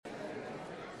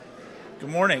Good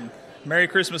morning. Merry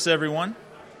Christmas, everyone.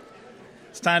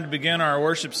 It's time to begin our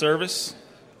worship service.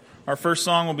 Our first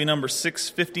song will be number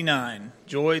 659,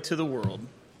 Joy to the World.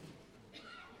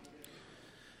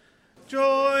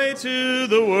 Joy to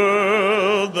the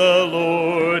world, the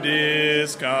Lord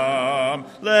is come.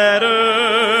 Let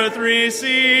earth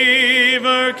receive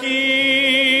her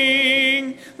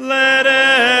King. Let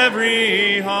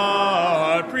every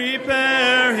heart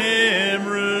prepare him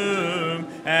room.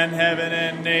 And heaven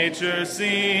and nature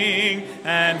sing,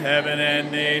 and heaven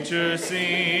and nature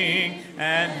sing,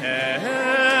 and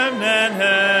heaven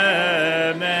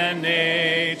and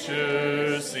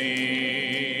nature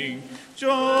sing.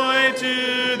 Joy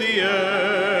to the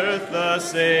earth, the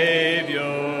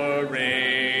Savior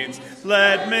reigns.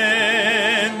 Let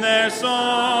men their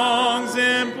songs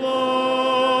employ,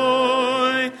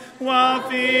 while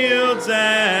fields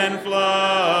and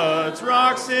floods,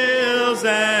 rocks, hills,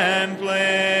 and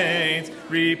plains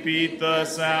repeat the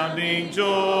sounding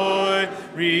joy,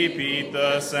 repeat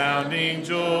the sounding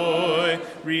joy,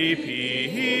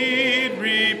 repeat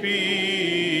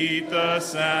the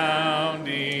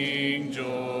sounding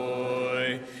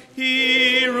joy.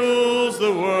 He rules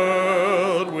the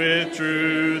world with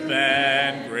truth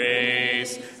and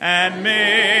grace, and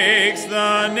makes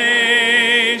the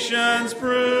nations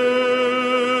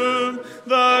prove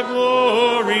the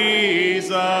glories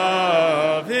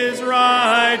of his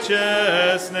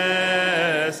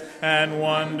righteousness, and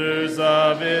wonders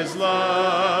of his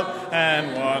love,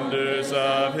 and wonders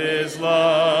of his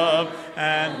love,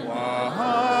 and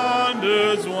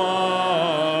wonders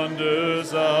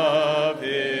of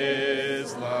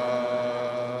his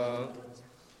love.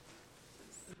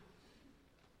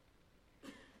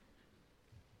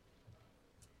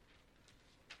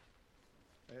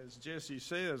 As Jesse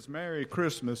says, Merry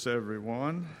Christmas,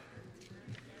 everyone.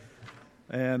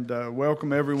 And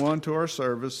welcome everyone to our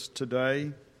service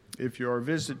today. If you are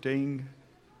visiting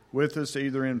with us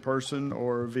either in person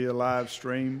or via live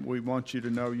stream, we want you to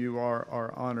know you are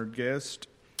our honored guest.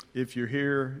 If you're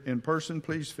here in person,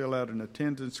 please fill out an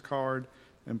attendance card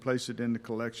and place it in the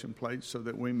collection plate so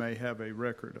that we may have a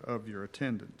record of your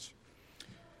attendance.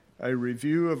 A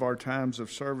review of our times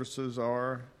of services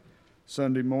are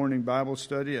Sunday morning Bible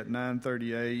study at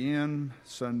 9:30 a.m.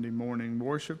 Sunday morning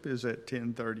worship is at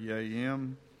 10:30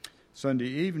 a.m. Sunday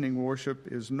evening worship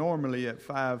is normally at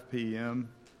 5 p.m.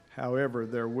 However,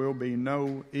 there will be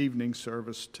no evening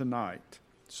service tonight,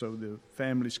 so the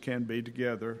families can be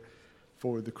together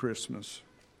for the Christmas.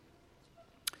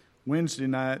 Wednesday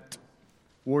night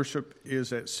worship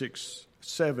is at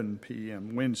 7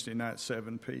 p.m., Wednesday night,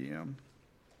 7 p.m.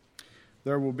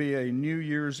 There will be a New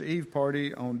Year's Eve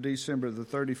party on December the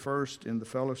 31st in the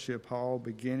Fellowship Hall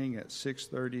beginning at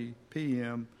 6:30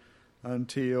 p.m.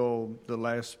 until the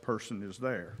last person is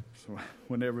there, so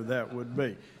whenever that would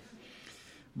be.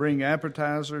 Bring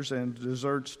appetizers and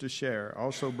desserts to share.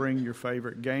 Also bring your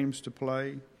favorite games to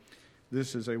play.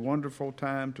 This is a wonderful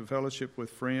time to fellowship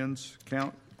with friends,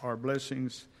 count our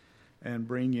blessings, and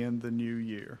bring in the new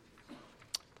year.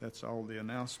 That's all the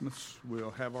announcements. We'll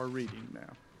have our reading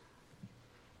now.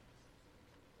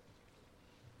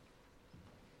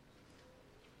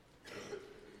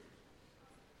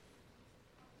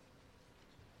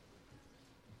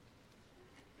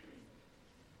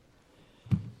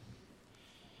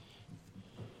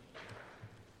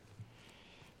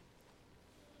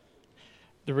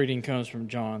 The reading comes from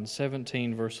John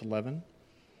 17, verse 11.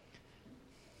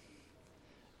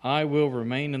 I will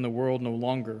remain in the world no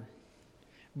longer,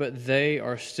 but they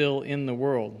are still in the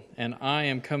world, and I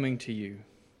am coming to you.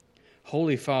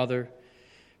 Holy Father,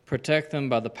 protect them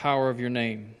by the power of your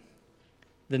name,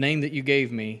 the name that you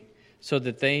gave me, so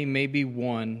that they may be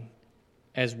one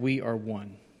as we are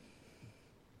one.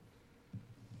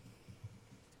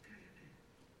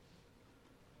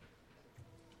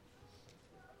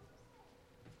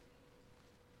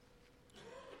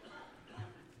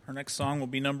 Our next song will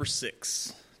be number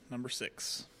 6. Number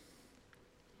 6.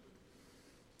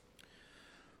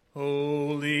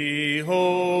 Holy,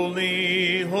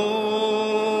 holy,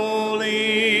 holy,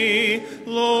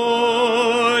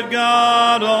 Lord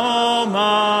God Almighty,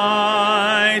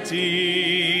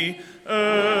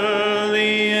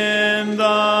 early in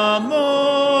the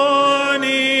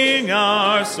morning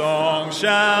our song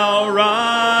shall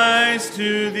rise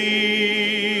to thee.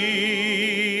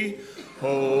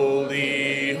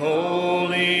 Holy,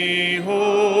 holy,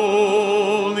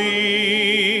 holy,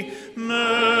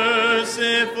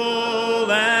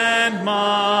 merciful and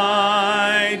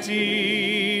mighty,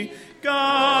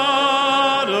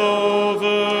 God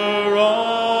over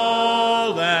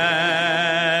all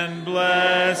and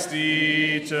blessed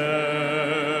eternally.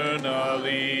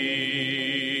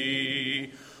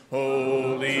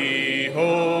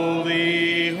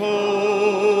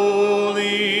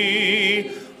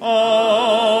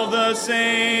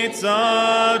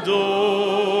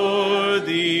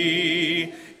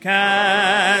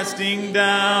 casting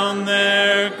down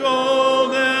their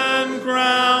golden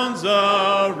crowns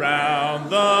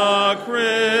around the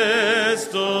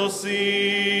crystal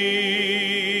sea.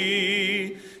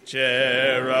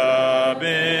 Cherubim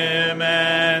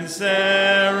and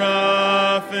seraphim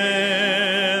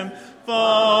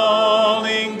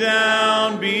falling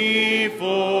down before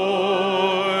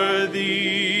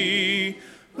thee,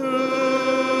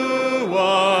 who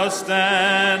was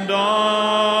standard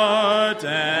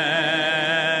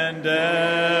and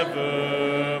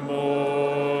evermore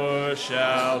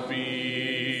shall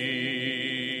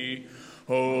be.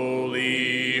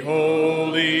 Holy,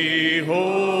 holy,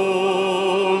 holy,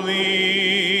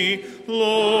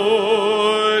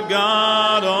 Lord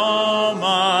God Almighty.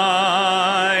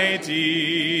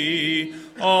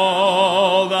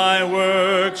 All thy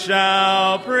works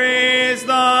shall praise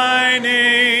thy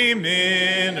name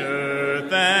in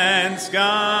earth and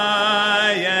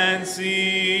sky and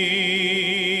sea.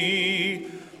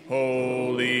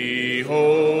 Holy,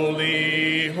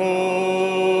 holy,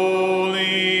 holy,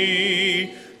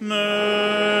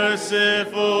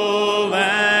 merciful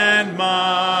and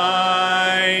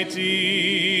mighty,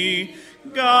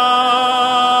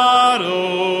 God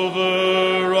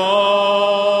over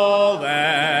all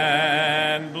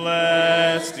and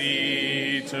blessed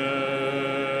eternally.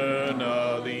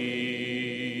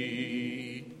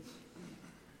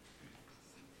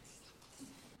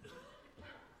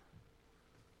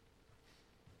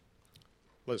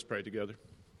 Let's pray together.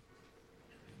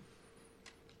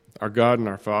 Our God and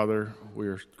our Father, we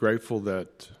are grateful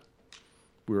that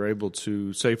we were able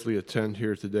to safely attend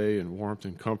here today in warmth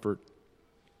and comfort.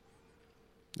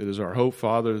 It is our hope,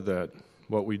 Father, that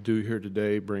what we do here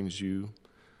today brings you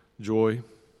joy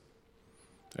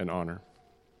and honor.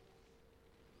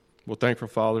 We're thankful,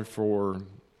 Father, for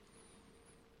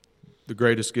the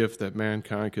greatest gift that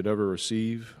mankind could ever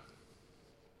receive,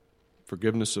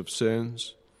 forgiveness of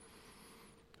sins,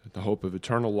 the hope of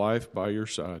eternal life by your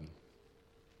side.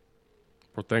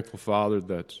 We're thankful, Father,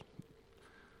 that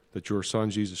your Son,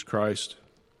 Jesus Christ,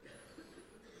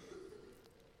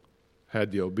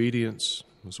 had the obedience,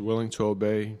 was willing to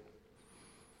obey,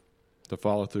 to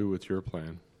follow through with your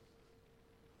plan.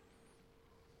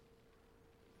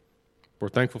 We're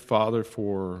thankful, Father,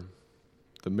 for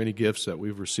the many gifts that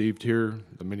we've received here,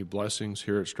 the many blessings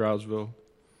here at Stroudsville.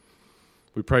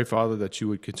 We pray, Father, that you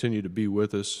would continue to be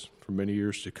with us for many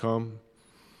years to come,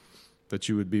 that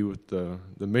you would be with the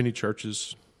many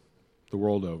churches the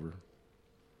world over.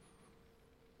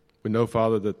 We know,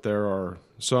 Father, that there are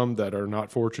some that are not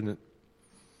fortunate,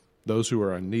 those who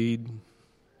are in need.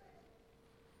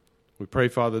 We pray,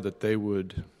 Father, that they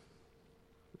would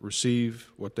receive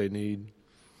what they need,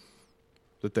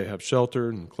 that they have shelter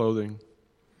and clothing,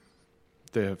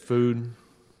 that they have food,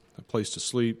 a place to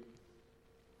sleep.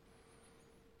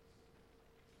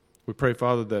 We pray,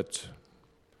 Father, that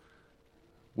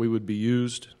we would be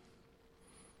used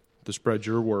to spread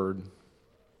your word.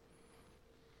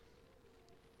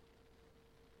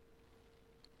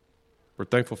 We're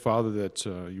thankful, Father, that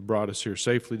you brought us here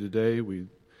safely today. We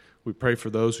pray for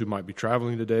those who might be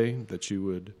traveling today, that you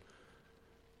would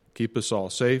keep us all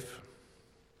safe,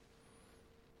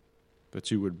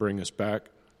 that you would bring us back.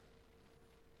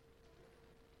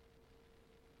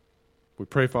 We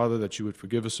pray, Father, that you would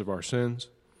forgive us of our sins,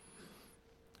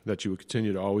 that you would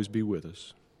continue to always be with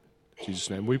us. In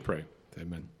Jesus' name we pray.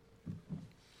 Amen.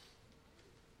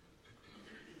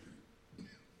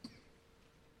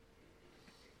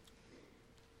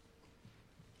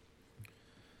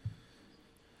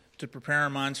 To prepare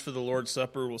our minds for the Lord's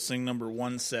Supper, we'll sing number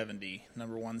 170,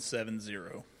 number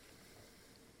 170.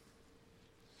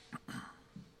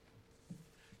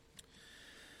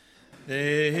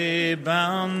 They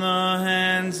bound the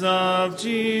hands of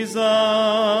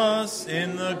Jesus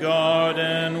in the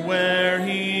garden where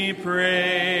he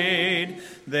prayed.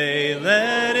 They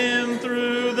led him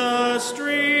through the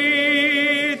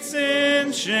streets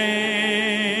in shame.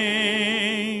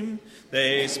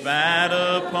 They spat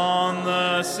upon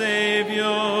the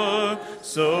Savior,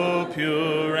 so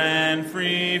pure and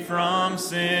free from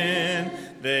sin.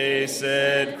 They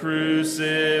said,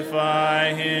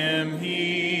 "Crucify him,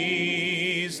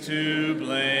 he's to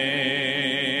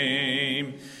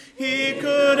blame." He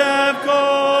could have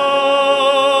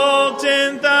called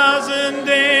 10,000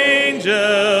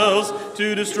 angels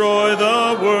to destroy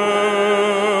the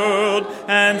world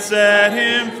and set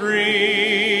him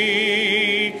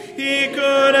free. He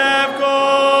could have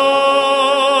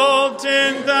called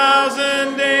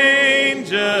 10,000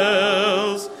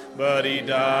 angels, but he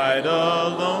died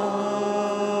alone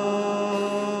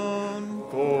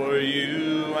for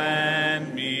you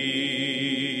and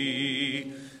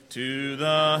me. To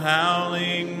the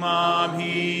howling mob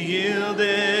he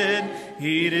yielded,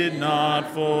 he did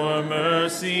not for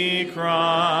mercy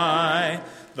cry.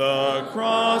 The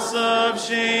cross of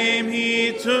shame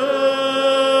he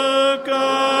took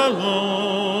alone,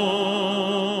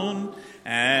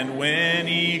 and when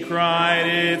he cried,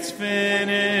 "It's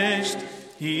finished,"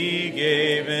 he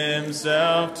gave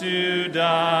himself to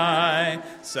die.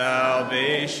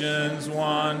 Salvation's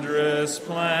wondrous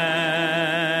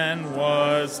plan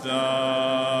was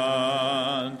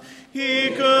done.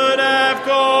 He could have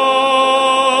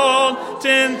called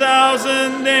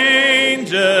 10,000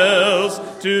 angels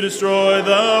to destroy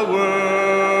the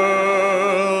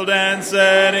world and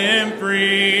set him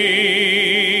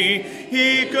free.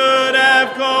 He could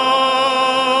have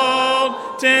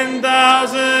called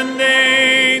 10,000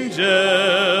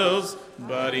 angels,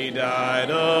 but he died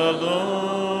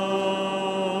alone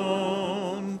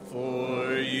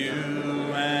for you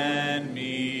and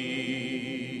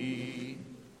me.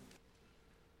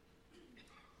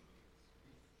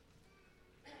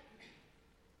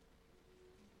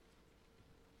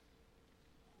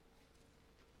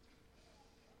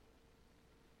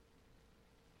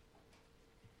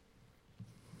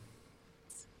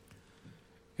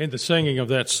 In the singing of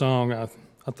that song, I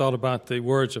thought about the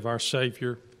words of our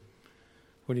Savior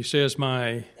when he says,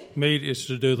 "My meat is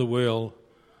to do the will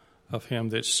of him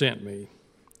that sent me."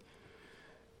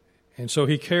 And so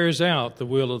he carries out the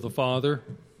will of the Father,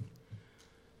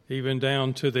 even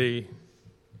down to the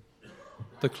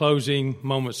closing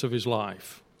moments of his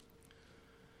life.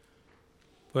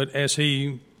 But as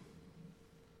he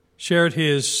shared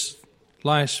his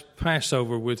last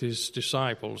Passover with his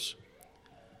disciples,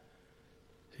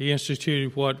 he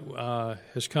instituted what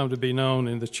has come to be known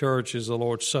in the church as the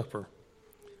Lord's Supper.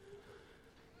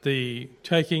 The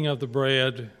taking of the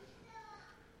bread,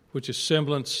 which is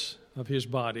semblance of his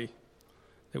body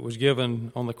that was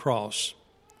given on the cross,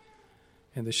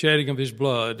 and the shedding of his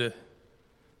blood,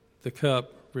 the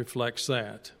cup reflects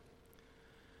that.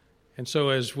 And so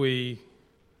as we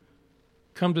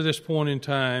come to this point in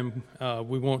time,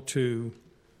 we want to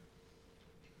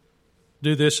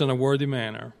do this in a worthy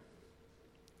manner.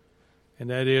 And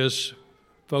that is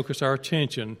focus our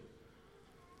attention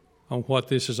on what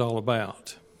this is all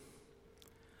about.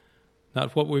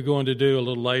 Not what we're going to do a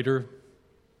little later,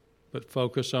 but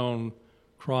focus on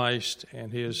Christ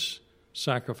and his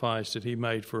sacrifice that he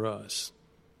made for us.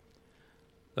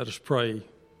 Let us pray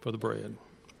for the bread.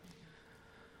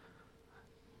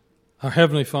 Our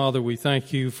Heavenly Father, we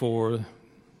thank you for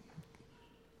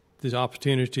this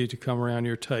opportunity to come around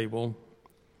your table,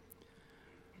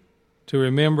 to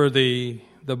remember the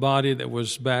body that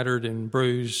was battered and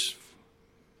bruised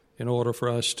in order for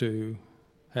us to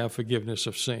have forgiveness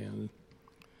of sin.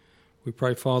 We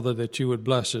pray, Father, that you would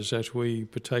bless us as we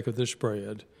partake of this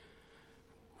bread,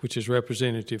 which is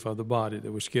representative of the body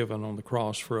that was given on the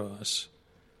cross for us.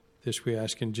 This we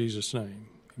ask in Jesus' name.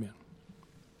 Amen.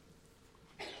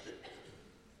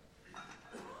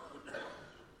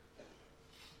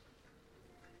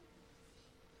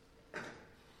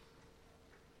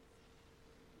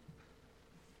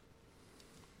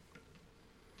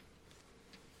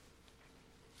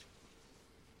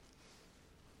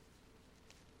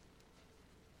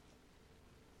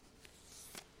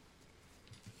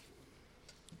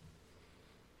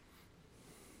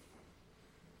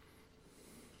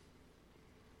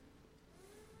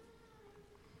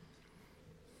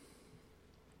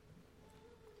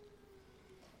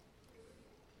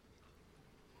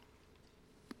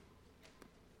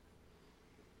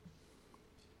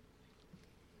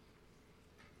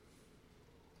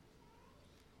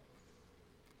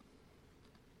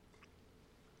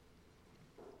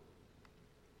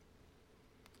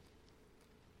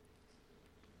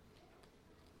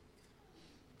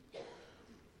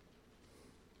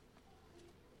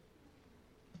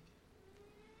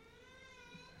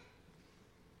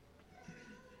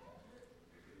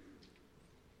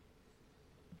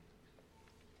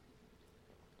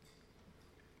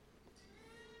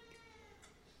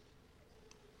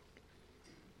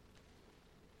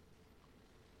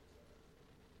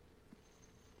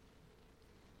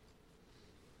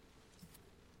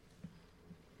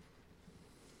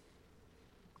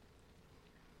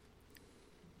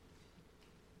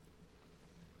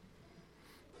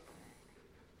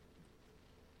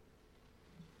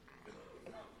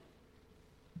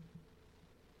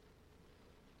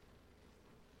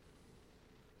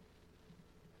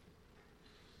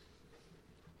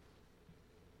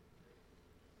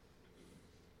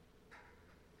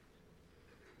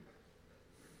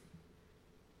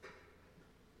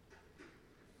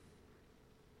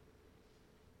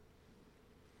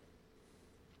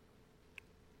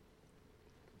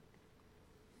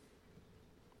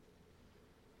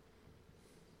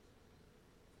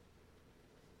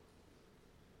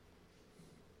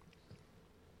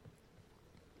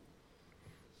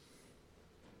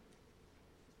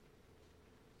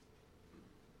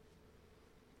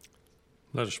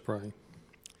 Let us pray.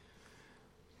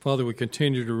 Father, we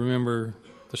continue to remember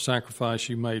the sacrifice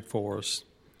you made for us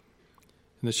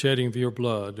and the shedding of your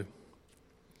blood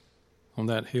on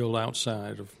that hill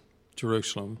outside of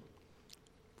Jerusalem.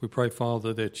 We pray,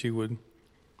 Father, that you would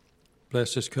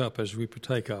bless this cup as we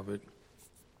partake of it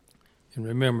in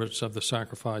remembrance of the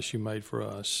sacrifice you made for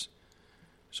us.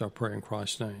 It's our prayer in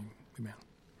Christ's name. Amen.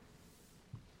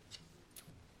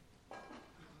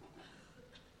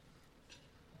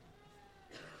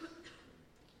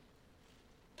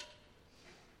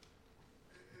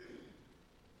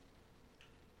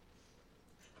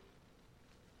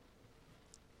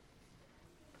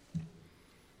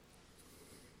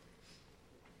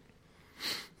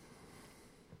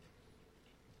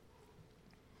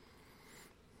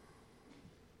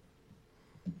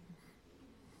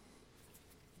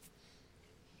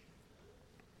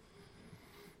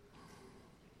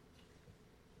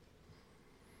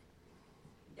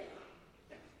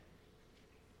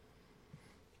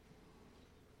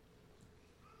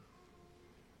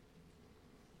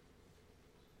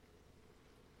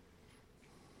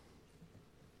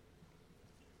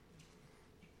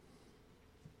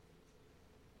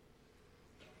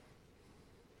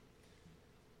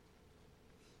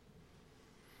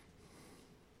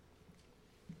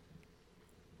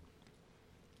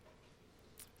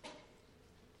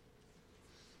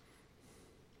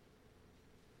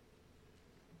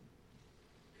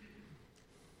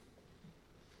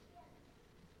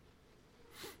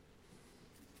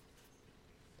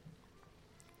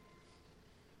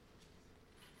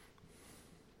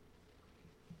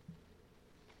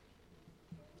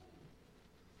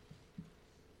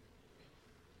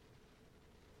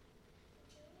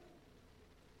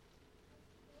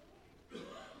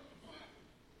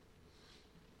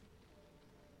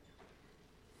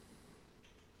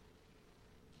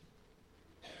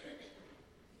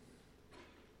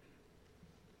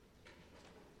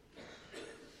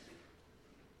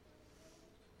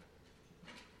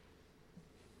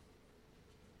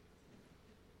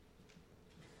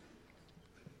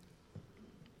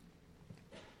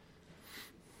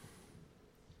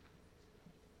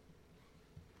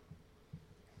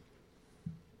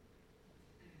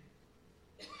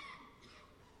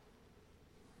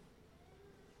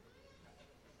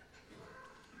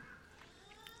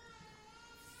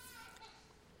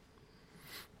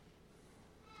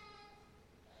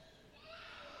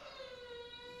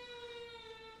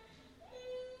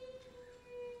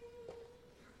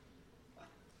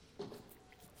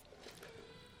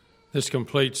 This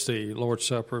completes the Lord's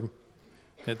Supper.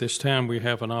 At this time, we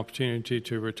have an opportunity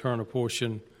to return a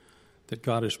portion that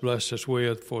God has blessed us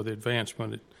with for the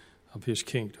advancement of His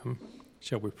kingdom.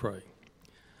 Shall we pray?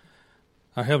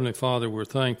 Our Heavenly Father, we're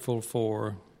thankful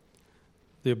for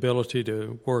the ability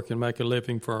to work and make a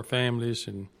living for our families,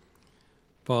 and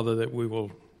Father, that we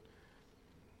will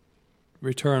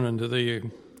return unto Thee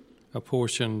a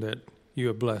portion that You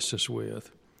have blessed us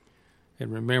with.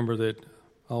 And remember that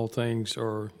all things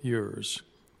are yours.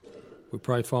 We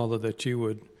pray, Father, that you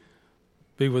would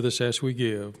be with us as we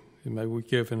give, and may we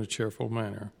give in a cheerful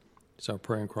manner. It's our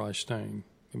prayer in Christ's name.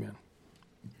 Amen.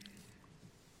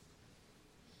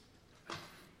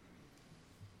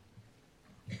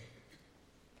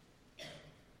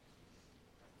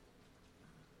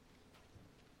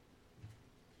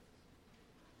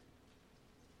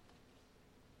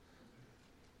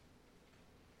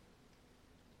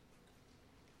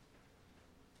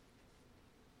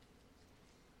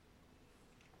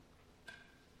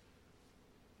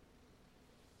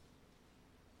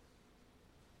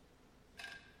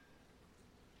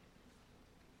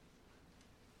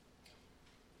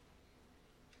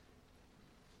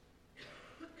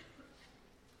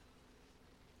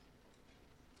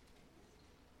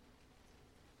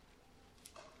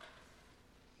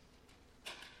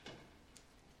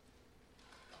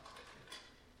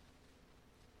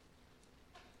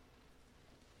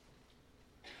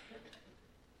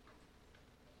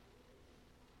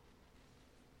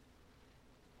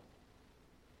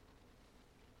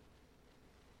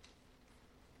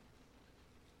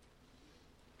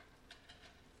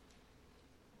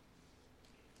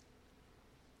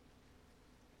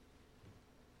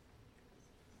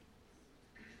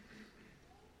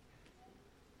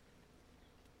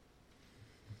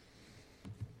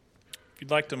 If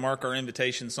you'd like to mark our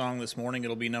invitation song this morning,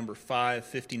 it'll be number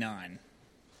 559.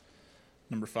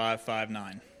 Number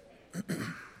 559.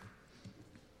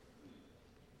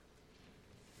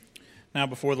 Now,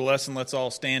 before the lesson, let's all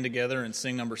stand together and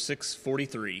sing number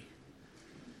 643.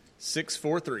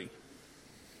 643.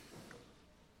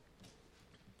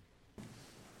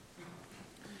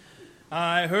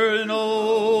 I heard an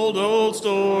old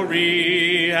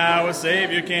story, how a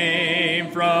Savior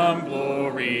came from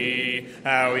glory,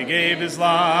 how he gave his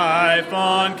life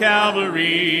on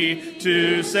Calvary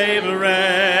to save a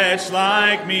wretch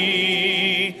like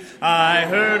me. I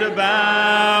heard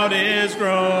about his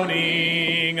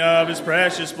groaning, of his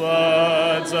precious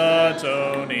blood's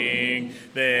atoning.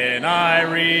 Then I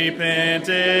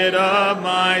repented of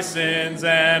my sins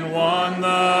and won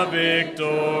the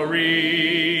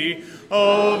victory.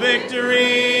 Oh,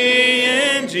 victory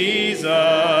in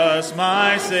Jesus,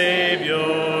 my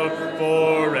Savior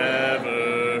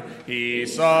forever. He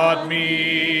sought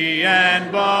me and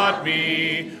bought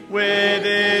me with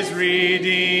his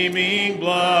redeeming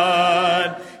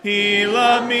blood. He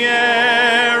loved me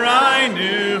ere I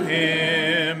knew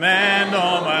him, and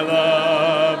all my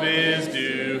love is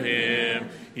due him.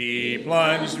 He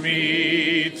plunged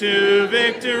me to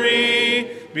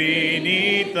victory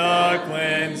beneath the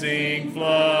cleansing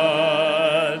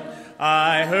flood.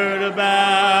 I heard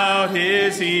about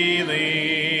his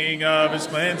healing, of his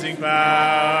cleansing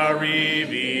power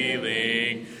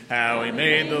revealing, how he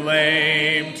made the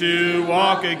lame to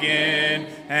walk again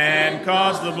and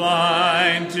caused the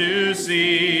blind to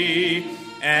see.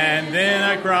 And then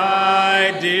I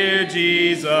cried, dear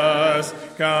Jesus,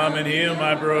 come and heal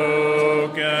my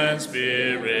broken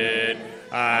spirit.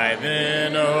 I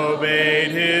then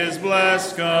obeyed his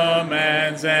blessed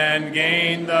commands and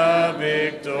gained the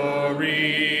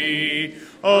victory.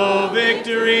 Oh,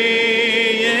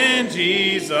 victory in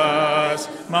Jesus,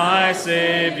 my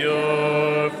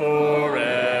Savior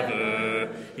forever.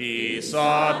 He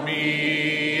sought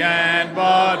me and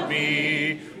bought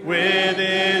me with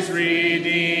his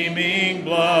redeeming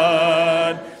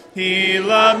blood. He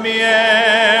loved me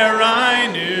ere I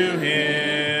knew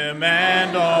him,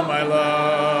 and all my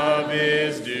love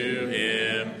is due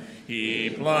him. He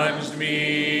plunged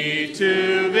me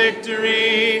to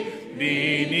victory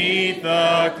beneath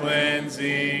the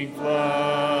cleansing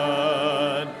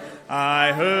flood.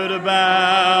 I heard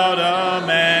about a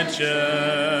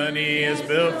mansion he has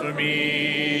built for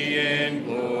me in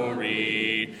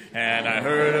glory, and I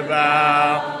heard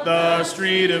about the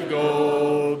street of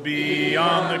gold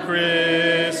beyond the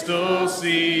crystal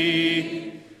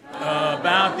sea,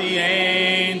 about the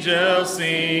angels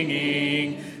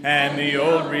singing and the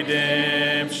old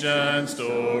redemption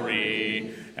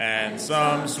story. And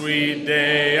some sweet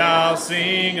day I'll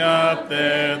sing up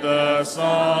there the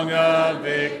song of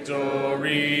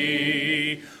victory.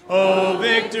 Oh,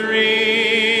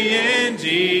 victory in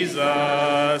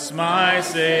Jesus, my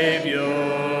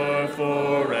Savior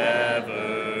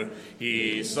forever.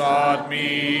 He sought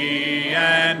me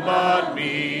and bought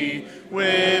me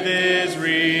with his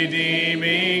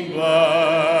redeeming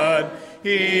blood.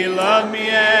 He loved me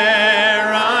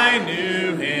ere I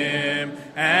knew him,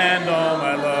 and all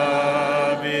my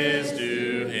love is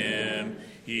due him.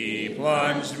 He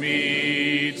plunged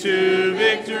me to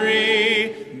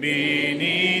victory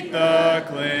beneath the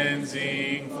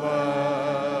cleansing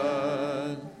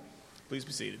flood. Please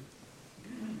be seated.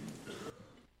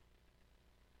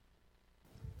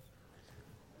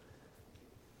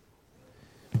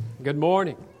 Good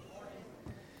morning.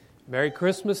 Merry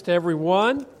Christmas to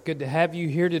everyone. Good to have you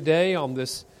here today on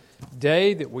this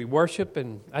day that we worship.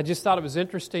 And I just thought it was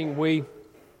interesting. We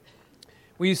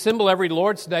assemble every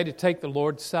Lord's Day to take the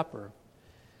Lord's Supper.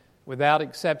 Without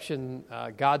exception,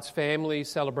 God's family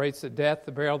celebrates the death,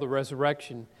 the burial, the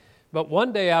resurrection. But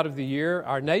one day out of the year,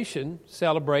 our nation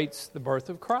celebrates the birth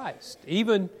of Christ.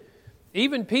 Even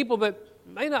people that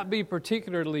may not be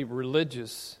particularly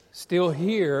religious still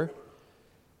hear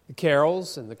the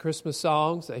carols and the Christmas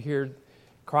songs. They hear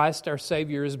Christ our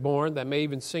Savior is born. They may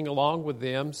even sing along with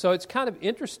them. So it's kind of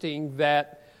interesting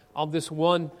that on this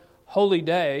one holy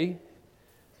day,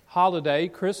 holiday,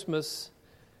 Christmas,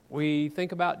 we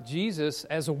think about Jesus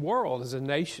as a world, as a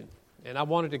nation. And I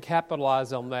wanted to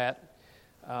capitalize on that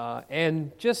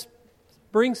and just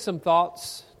bring some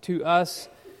thoughts to us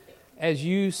as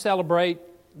you celebrate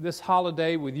this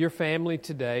holiday with your family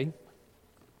today.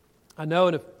 I know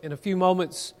in a few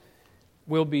moments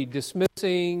we'll be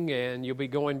dismissing and you'll be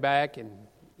going back and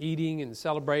eating and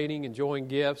celebrating, enjoying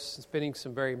gifts, and spending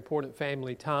some very important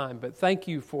family time. But thank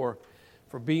you for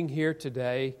being here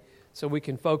today so we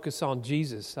can focus on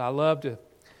Jesus. I love to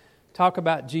talk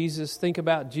about Jesus, think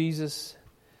about Jesus,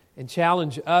 and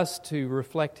challenge us to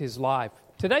reflect His life.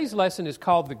 Today's lesson is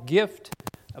called The Gift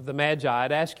of the Magi.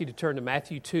 I'd ask you to turn to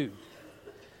Matthew 2.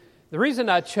 The reason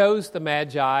I chose the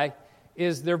Magi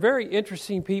is they're very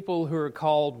interesting people who are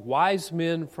called wise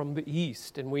men from the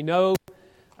East. And we know,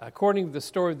 according to the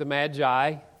story of the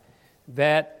Magi,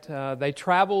 that they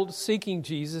traveled seeking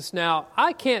Jesus. Now,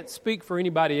 I can't speak for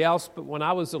anybody else, but when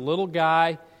I was a little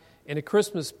guy in a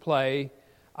Christmas play,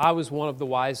 I was one of the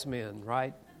wise men,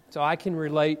 right? So I can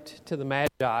relate to the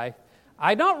Magi.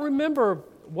 I don't remember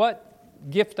what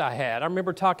gift I had. I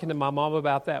remember talking to my mom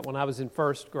about that when I was in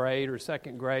first grade or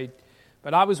second grade.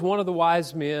 But I was one of the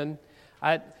wise men.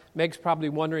 Meg's probably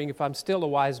wondering if I'm still a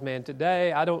wise man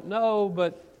today. I don't know,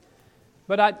 but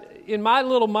in my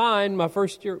little mind, my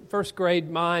first grade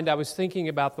mind, I was thinking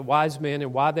about the wise men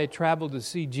and why they traveled to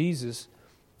see Jesus.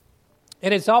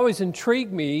 And it's always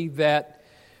intrigued me that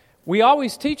we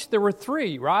always teach there were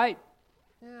 3, right?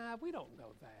 Nah, we don't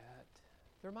know that.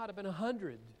 There might have been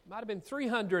 100, might have been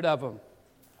 300 of them.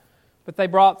 But they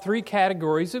brought 3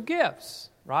 categories of gifts,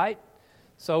 right?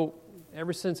 So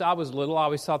ever since I was little, I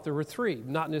always thought there were 3,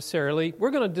 not necessarily. We're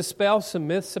going to dispel some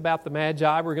myths about the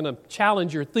Magi. We're going to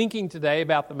challenge your thinking today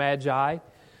about the Magi,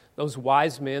 those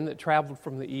wise men that traveled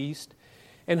from the East.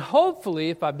 And hopefully,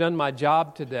 if I've done my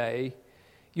job today,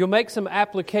 you'll make some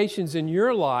applications in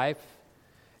your life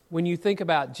when you think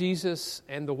about Jesus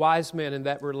and the wise men and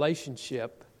that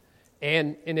relationship.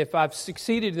 And if I've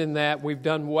succeeded in that, we've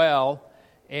done well.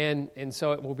 And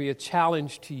so it will be a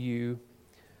challenge to you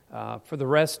for the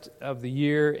rest of the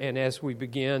year and as we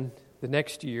begin the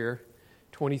next year,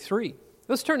 23.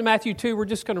 Let's turn to Matthew 2. We're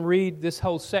just going to read this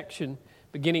whole section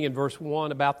beginning in verse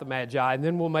 1 about the Magi, and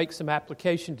then we'll make some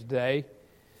application today.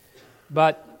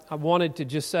 But I wanted to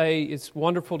just say it's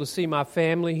wonderful to see my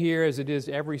family here as it is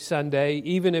every Sunday,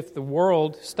 even if the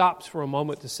world stops for a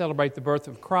moment to celebrate the birth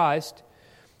of Christ.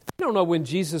 We don't know when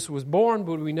Jesus was born,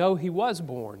 but we know He was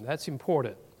born. That's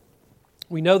important.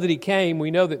 We know that He came. We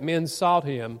know that men sought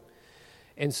Him.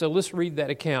 And so let's read that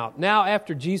account. Now,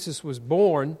 after Jesus was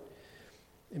born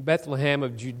in Bethlehem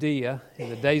of Judea, in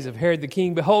the days of Herod the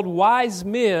king, behold, wise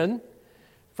men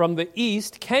from the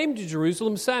east came to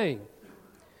Jerusalem, saying,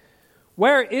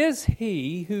 Where is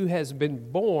He who has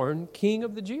been born King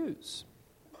of the Jews?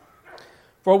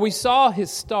 For we saw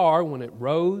His star when it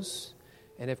rose,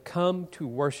 and have come to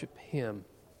worship Him.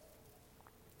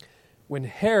 When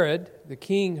Herod the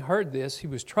king heard this, he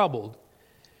was troubled,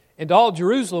 and all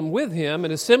Jerusalem with him,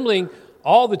 and assembling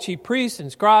all the chief priests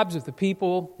and scribes of the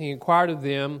people, he inquired of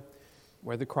them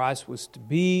where the Christ was to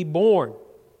be born.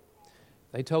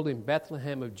 They told him,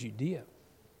 Bethlehem of Judea.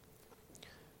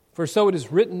 For so it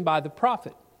is written by the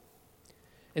prophet.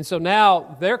 And so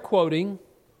now they're quoting,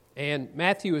 and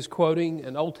Matthew is quoting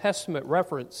an Old Testament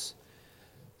reference,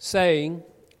 saying,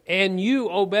 And you,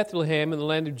 O Bethlehem, in the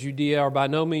land of Judea, are by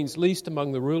no means least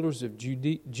among the rulers of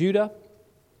Judah.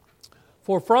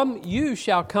 For from you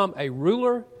shall come a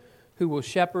ruler who will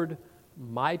shepherd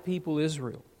my people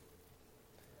Israel.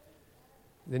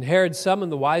 Then Herod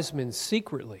summoned the wise men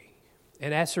secretly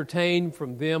and ascertained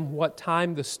from them what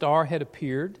time the star had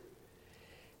appeared.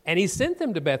 And he sent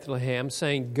them to Bethlehem,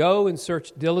 saying, Go and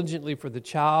search diligently for the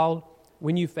child.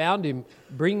 When you found him,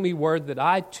 bring me word that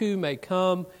I too may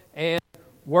come and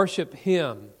worship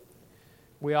Him.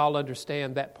 We all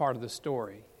understand that part of the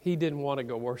story. He didn't want to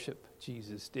go worship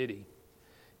Jesus, did he?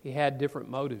 He had different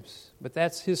motives, but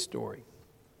that's his story.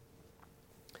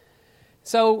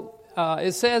 So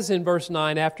it says in verse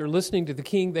 9, after listening to the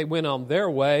king, they went on their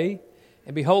way,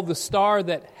 and behold, the star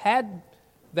that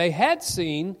they had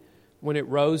seen when it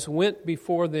rose went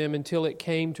before them until it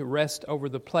came to rest over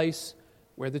the place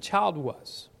where the child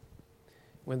was.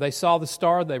 When they saw the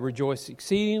star, they rejoiced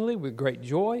exceedingly with great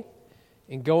joy.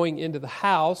 And going into the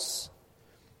house,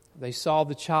 they saw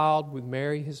the child with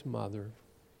Mary, his mother.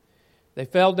 They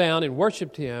fell down and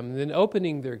worshipped Him. And then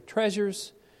opening their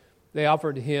treasures, they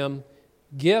offered Him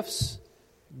gifts,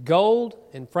 gold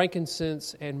and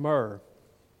frankincense and myrrh.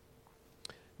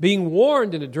 Being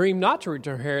warned in a dream not to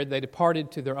return to Herod, they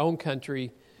departed to their own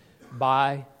country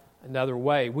by another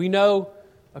way. We know,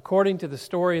 according to the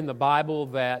story in the Bible,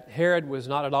 that Herod was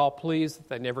not at all pleased that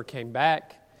they never came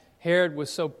back. Herod was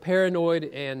so paranoid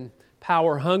and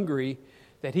power hungry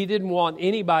that he didn't want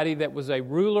anybody that was a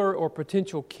ruler or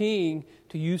potential king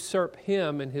to usurp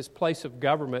him in his place of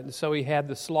government. And so he had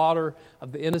the slaughter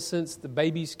of the innocents, the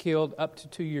babies killed up to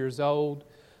 2 years old.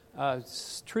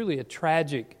 It's truly a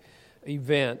tragic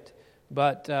event.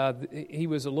 But he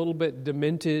was a little bit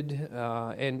demented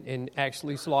and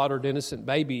actually slaughtered innocent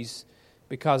babies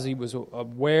because he was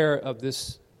aware of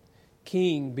this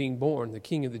king being born, the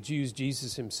King of the Jews,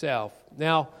 Jesus himself.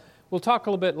 Now, we'll talk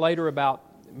a little bit later about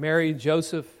Mary,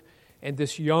 Joseph, and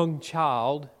this young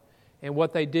child and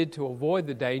what they did to avoid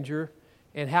the danger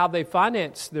and how they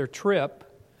financed their trip.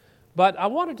 But I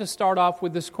wanted to start off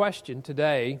with this question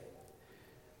today.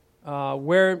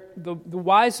 where the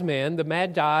wise men, the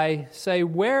Magi, say,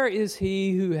 "Where is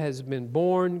he who has been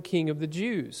born King of the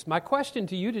Jews?" My question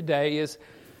to you today is,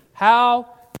 how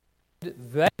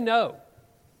did they know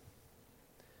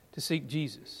to seek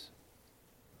Jesus?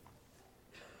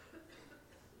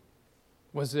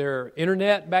 Was there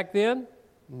internet back then?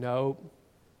 No.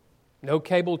 No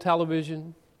cable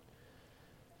television.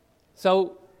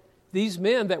 So these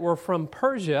men that were from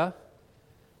Persia,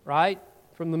 right,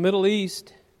 from the Middle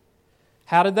East,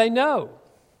 how did they know?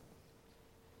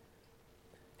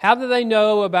 How did they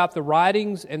know about the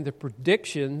writings and the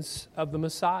predictions of the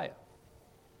Messiah?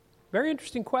 Very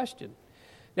interesting question.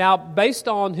 Now, based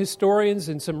on historians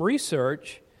and some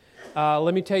research,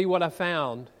 let me tell you what I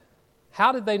found.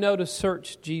 How did they know to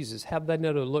search Jesus? How did they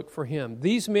know to look for him?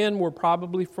 These men were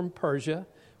probably from Persia,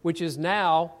 which is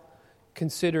now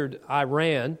considered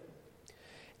Iran.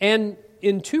 And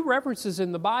in two references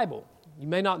in the Bible, you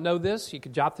may not know this, you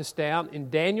could jot this down. In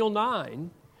Daniel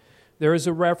 9, there is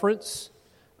a reference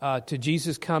to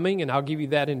Jesus coming, and I'll give you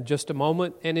that in just a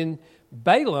moment. And in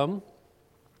Balaam,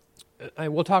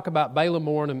 and we'll talk about Balaam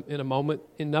more in a moment,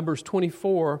 in Numbers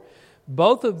 24,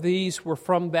 both of these were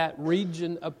from that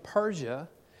region of Persia.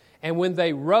 And when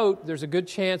they wrote, there's a good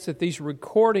chance that these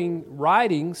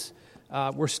writings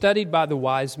were studied by the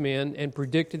wise men and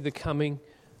predicted the coming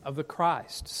of the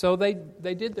Christ. So they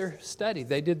did their study.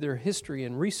 They did their history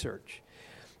and research.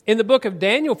 In the book of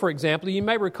Daniel, for example, you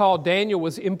may recall Daniel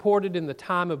was imported in the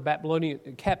time of Babylonian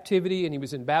captivity, and he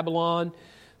was in Babylon.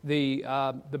 The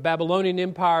Babylonian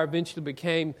Empire eventually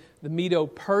became the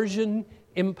Medo-Persian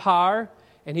Empire,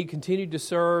 and he continued to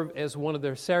serve as one of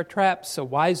their satraps, a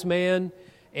wise man,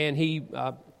 and he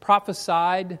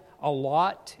prophesied a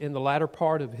lot in the latter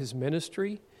part of his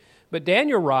ministry. But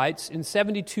Daniel writes, in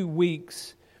 72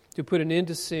 weeks, to put an end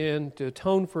to sin, to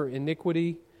atone for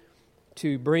iniquity,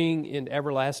 to bring in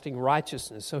everlasting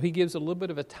righteousness. So he gives a little bit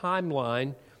of a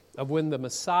timeline of when the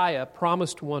Messiah,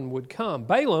 promised one, would come.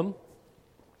 Balaam,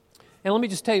 and let me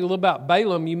just tell you a little about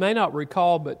Balaam. You may not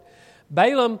recall, but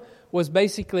Balaam was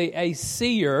basically a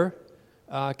seer,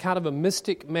 kind of a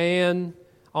mystic man,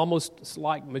 almost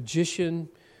like magician,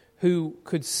 who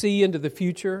could see into the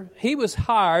future. He was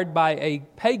hired by a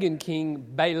pagan king,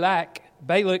 Balak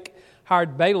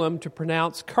hired Balaam to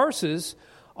pronounce curses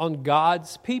on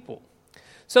God's people.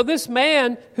 So this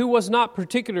man, who was not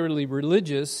particularly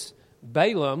religious,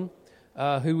 Balaam,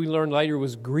 who we learned later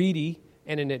was greedy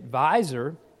and an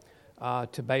advisor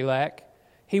to Balak,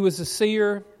 he was a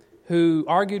seer who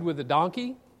argued with a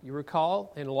donkey, you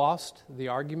recall, and lost the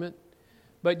argument.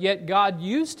 But yet God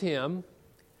used him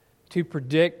to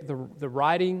predict the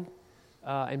writing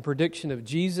and prediction of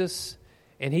Jesus.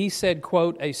 And he said,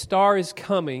 quote, "A star is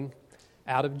coming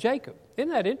out of Jacob."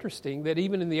 Isn't that interesting that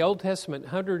even in the Old Testament,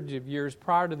 hundreds of years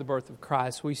prior to the birth of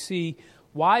Christ, we see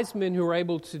wise men who were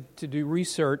able to do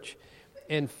research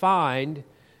and find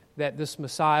that this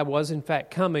Messiah was in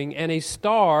fact coming, and a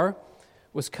star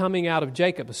was coming out of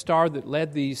Jacob, a star that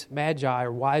led these magi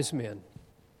or wise men.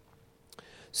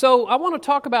 So I want to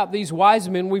talk about these wise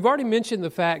men. We've already mentioned the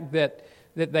fact that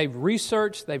they've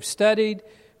researched, they've studied.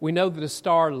 We know that a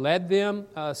star led them.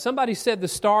 Somebody said the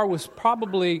star was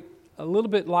probably a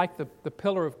little bit like the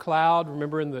pillar of cloud.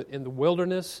 Remember in the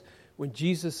wilderness when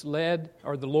Jesus led,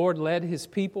 or the Lord led his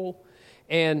people,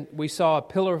 and we saw a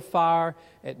pillar of fire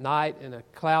at night and a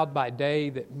cloud by day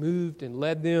that moved and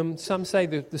led them. Some say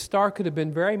that the star could have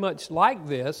been very much like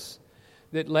this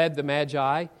that led the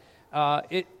Magi.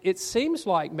 It seems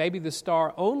like maybe the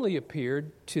star only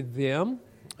appeared to them.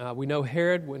 We know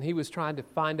Herod, when he was trying to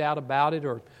find out about it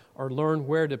or learn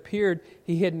where it appeared,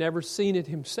 he had never seen it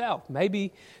himself.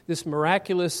 Maybe this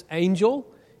miraculous angel,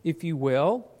 if you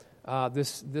will,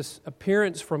 this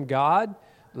appearance from God,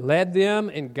 led them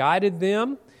and guided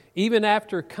them. Even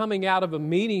after coming out of a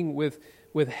meeting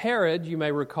with Herod, you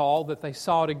may recall that they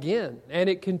saw it again. And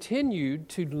it continued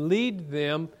to lead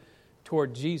them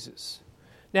toward Jesus.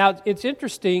 Now, it's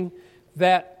interesting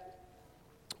that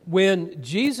when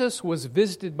Jesus was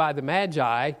visited by the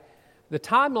Magi, the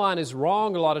timeline is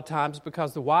wrong a lot of times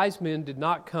because the wise men did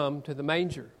not come to the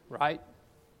manger, right?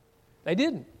 They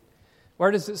didn't.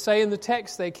 Where does it say in the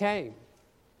text they came?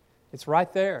 It's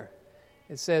right there.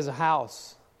 It says a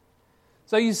house.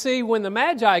 So you see, when the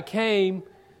Magi came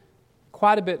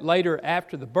quite a bit later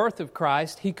after the birth of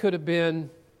Christ, he could have been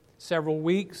several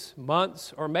weeks,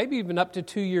 months, or maybe even up to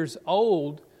 2 years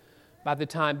old by the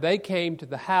time they came to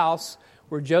the house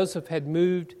where Joseph had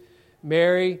moved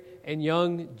Mary and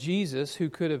young Jesus, who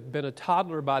could have been a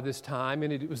toddler by this time,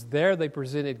 and it was there they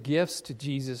presented gifts to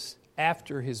Jesus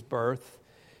after his birth,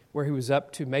 where he was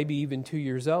up to maybe even 2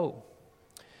 years old.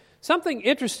 Something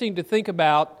interesting to think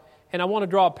about and I want to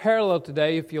draw a parallel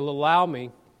today, if you'll allow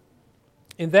me,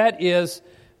 and that is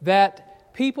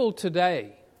that people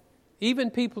today,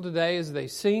 even people today, as they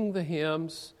sing the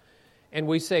hymns, and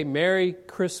we say Merry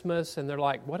Christmas, and they're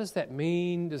like, what does that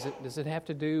mean? Does it have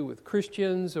to do with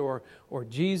Christians or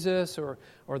Jesus or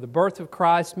the birth of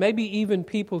Christ? Maybe even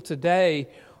people today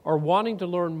are wanting to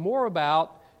learn more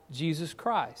about Jesus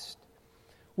Christ.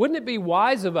 Wouldn't it be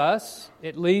wise of us,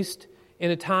 at least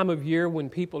in a time of year when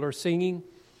people are singing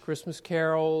Christmas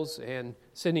carols and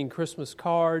sending Christmas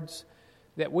cards,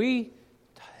 that we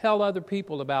tell other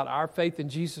people about our faith in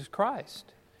Jesus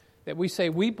Christ? That we say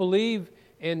we believe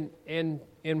and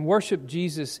worship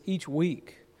Jesus each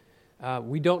week.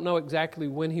 We don't know exactly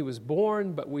when He was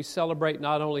born, but we celebrate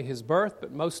not only His birth,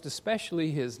 but most especially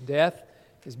His death,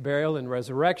 His burial, and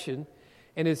resurrection.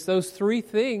 And it's those three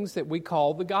things that we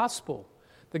call the gospel.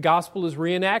 The gospel is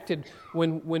reenacted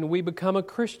when we become a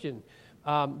Christian.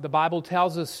 The Bible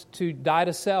tells us to die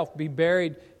to self, be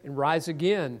buried, and rise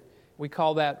again. We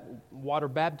call that water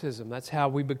baptism. That's how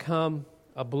we become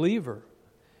a believer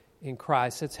in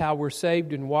Christ. That's how we're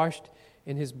saved and washed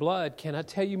in His blood. Can I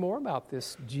tell you more about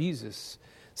this Jesus?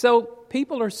 So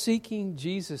people are seeking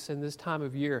Jesus in this time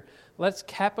of year. Let's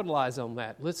capitalize on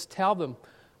that. Let's tell them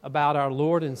about our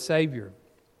Lord and Savior.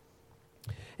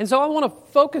 And so I want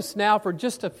to focus now for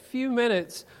just a few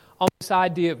minutes on this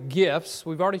idea of gifts.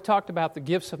 We've already talked about the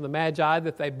gifts of the Magi,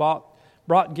 that they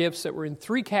brought gifts that were in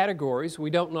three categories. We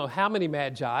don't know how many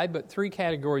Magi, but three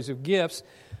categories of gifts.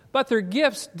 But their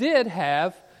gifts did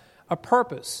have a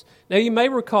purpose. Now you may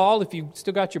recall, if you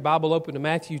still got your Bible open to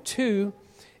Matthew 2,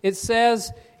 it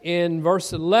says in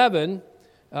verse 11,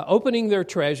 opening their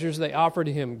treasures, they offered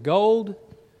Him gold,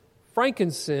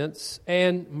 frankincense,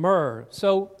 and myrrh.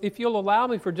 So if you'll allow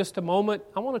me for just a moment,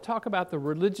 I want to talk about the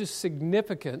religious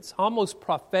significance, almost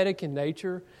prophetic in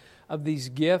nature, of these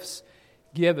gifts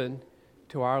given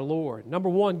to our Lord. Number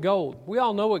one, gold. We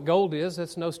all know what gold is.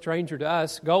 That's no stranger to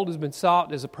us. Gold has been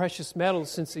sought as a precious metal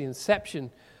since the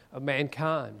inception of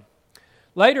mankind.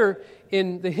 Later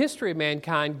in the history of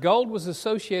mankind, gold was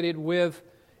associated with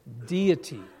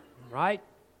deity, right?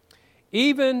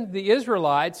 Even the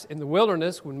Israelites in the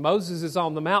wilderness, when Moses is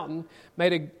on the mountain,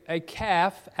 made a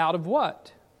calf out of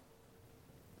what?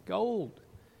 Gold.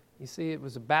 You see, it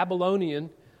was a Babylonian,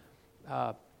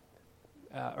 or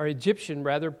Egyptian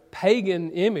rather,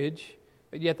 pagan image,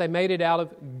 but yet they made it out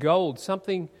of gold,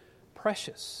 something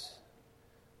precious.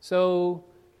 So,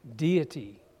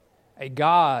 deity, a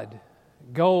god,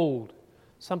 gold,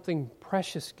 something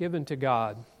precious given to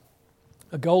God.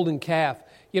 A golden calf.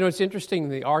 You know, it's interesting,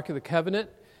 the Ark of the Covenant,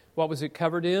 what was it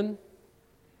covered in?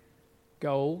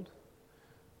 Gold.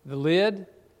 The lid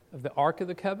of the Ark of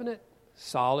the Covenant,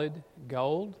 solid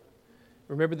gold.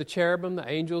 Remember the cherubim, the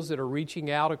angels that are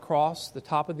reaching out across the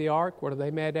top of the ark? What are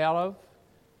they made out of?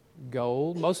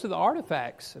 Gold. Most of the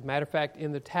artifacts, as a matter of fact,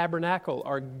 in the tabernacle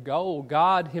are gold.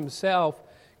 God Himself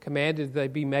commanded they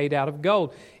be made out of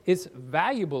gold. It's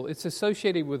valuable. It's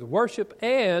associated with worship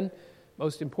and,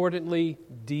 most importantly,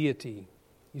 deity.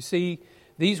 You see,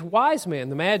 these wise men,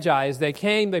 the Magi, as they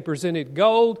came, they presented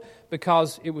gold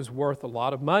because it was worth a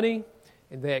lot of money,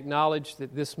 and they acknowledged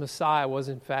that this Messiah was,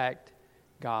 in fact,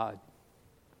 God.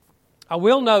 I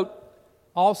will note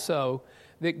also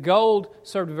that gold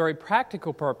served a very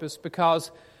practical purpose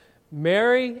because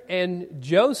Mary and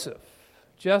Joseph,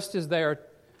 just as they are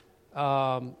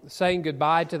saying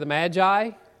goodbye to the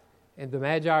Magi, and the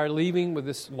Magi are leaving with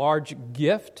this large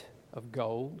gift of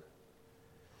gold,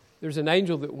 there's an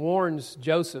angel that warns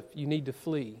Joseph, you need to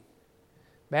flee.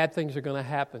 Bad things are going to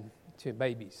happen to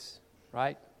babies,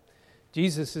 right?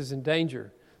 Jesus is in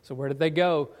danger. So where did they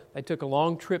go? They took a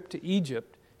long trip to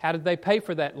Egypt. How did they pay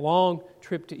for that long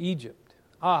trip to Egypt?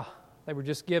 They were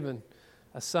just given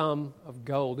a sum of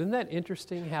gold. Isn't that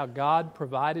interesting how God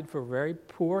provided for a very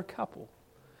poor couple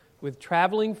with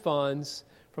traveling funds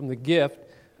from the gift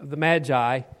of the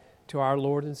Magi to our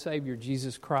Lord and Savior,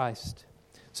 Jesus Christ.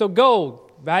 So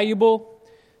gold, valuable,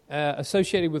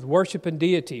 associated with worship and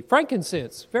deity.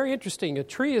 Frankincense, very interesting. A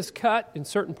tree is cut in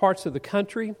certain parts of the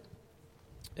country,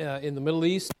 in the Middle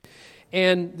East,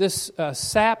 and this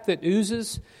sap that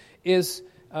oozes is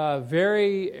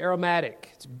very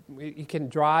aromatic. It can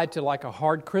dry to like a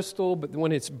hard crystal, but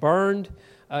when it's burned,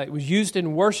 it was used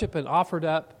in worship and offered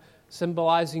up,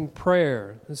 symbolizing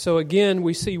prayer. And so again,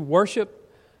 we see worship,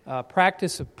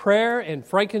 practice of prayer and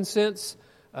frankincense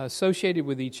associated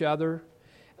with each other.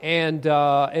 And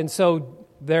so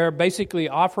they're basically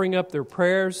offering up their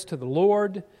prayers to the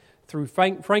Lord through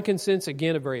frankincense,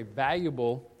 again, a very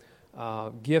valuable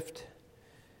gift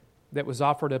that was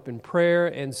offered up in prayer.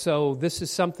 And so this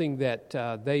is something that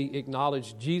they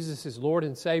acknowledge Jesus is Lord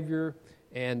and Savior,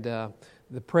 and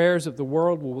the prayers of the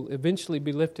world will eventually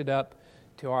be lifted up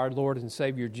to our Lord and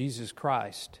Savior Jesus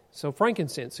Christ. So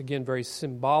frankincense, again, very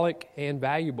symbolic and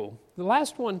valuable. The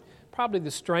last one, probably the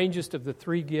strangest of the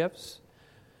three gifts,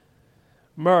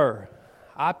 myrrh.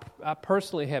 I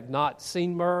personally have not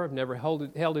seen myrrh. I've never held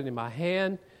it in my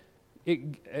hand.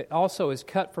 It also is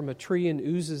cut from a tree and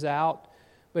oozes out.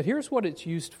 But here's what it's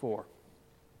used for.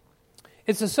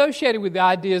 It's associated with the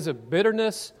ideas of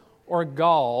bitterness or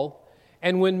gall,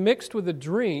 and when mixed with a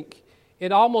drink,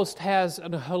 it almost has a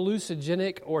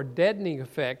hallucinogenic or deadening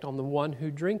effect on the one who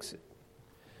drinks it.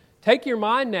 Take your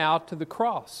mind now to the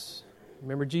cross.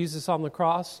 Remember Jesus on the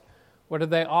cross? What did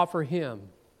they offer him?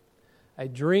 A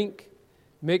drink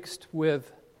mixed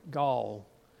with gall.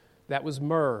 That was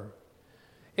myrrh.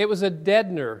 It was a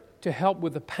deadener to help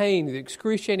with the pain, the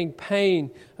excruciating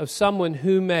pain of someone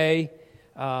who may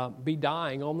be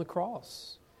dying on the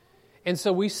cross. And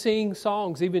so we sing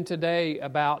songs even today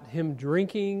about him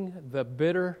drinking the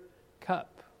bitter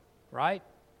cup, right?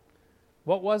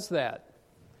 What was that?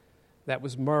 That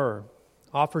was myrrh,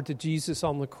 offered to Jesus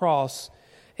on the cross.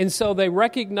 And so they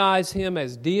recognize him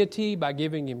as deity by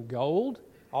giving him gold,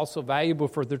 also valuable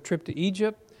for their trip to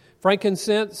Egypt.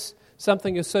 Frankincense,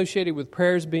 something associated with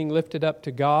prayers being lifted up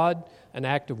to God, an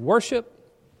act of worship.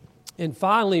 And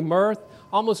finally, myrrh,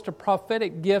 almost a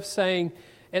prophetic gift saying,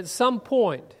 at some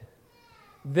point,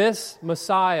 this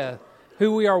Messiah,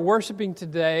 who we are worshiping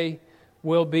today,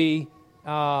 will be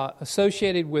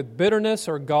associated with bitterness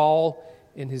or gall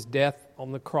in his death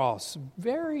on the cross.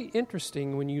 Very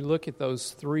interesting when you look at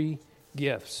those three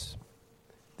gifts.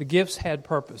 The gifts had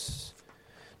purpose.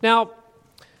 Now,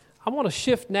 I want to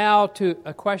shift now to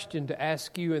a question to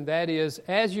ask you, and that is,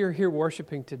 as you're here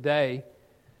worshiping today,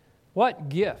 what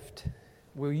gift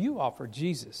will you offer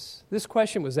Jesus? This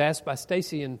question was asked by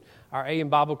Stacy in our AM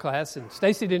Bible class, and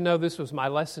Stacy didn't know this was my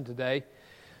lesson today,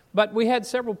 but we had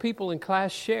several people in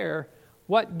class share,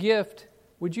 what gift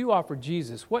would you offer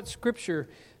Jesus? What scripture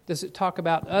does it talk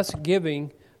about us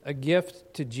giving a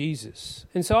gift to Jesus?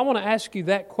 And so I want to ask you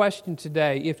that question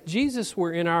today. If Jesus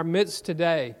were in our midst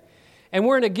today, and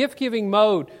we're in a gift-giving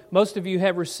mode, most of you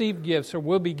have received gifts or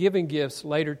will be giving gifts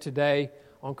later today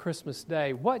on Christmas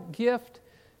Day. What gift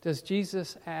does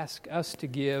Jesus ask us to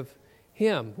give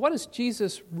him? What does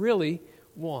Jesus really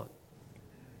want?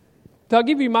 So I'll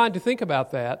give you mind to think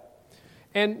about that.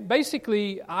 And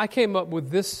basically, I came up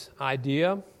with this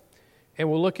idea, and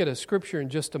we'll look at a scripture in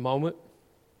just a moment.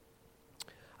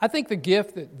 I think the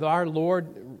gift that our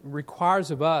Lord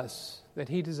requires of us, that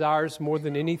he desires more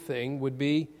than anything, would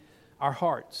be our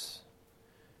hearts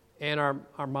and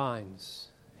our minds.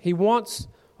 He wants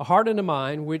a heart and a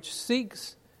mind which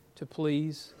seeks to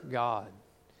please God.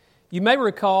 You may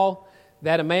recall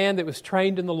that a man that was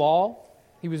trained in the law,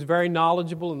 he was very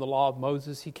knowledgeable in the law of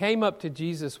Moses. He came up to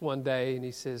Jesus one day and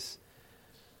he says,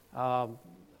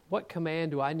 what command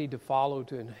do I need to follow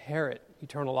to inherit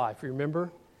eternal life?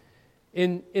 Remember?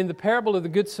 In the parable of the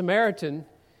Good Samaritan,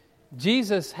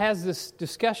 Jesus has this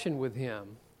discussion with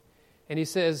him. And he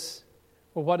says,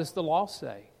 well, what does the law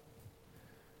say?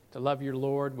 To love your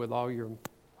Lord with all your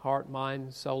heart,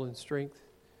 mind, soul, and strength.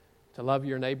 To love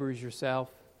your neighbor as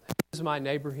yourself. Who is my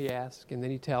neighbor, he asks. And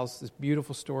then he tells this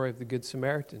beautiful story of the Good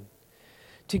Samaritan.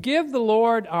 To give the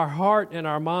Lord our heart and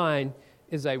our mind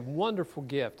is a wonderful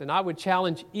gift. And I would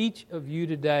challenge each of you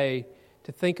today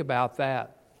to think about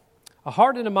that. A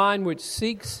heart and a mind which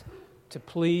seeks to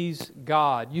please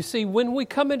God. You see, when we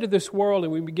come into this world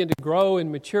and we begin to grow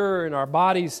and mature and our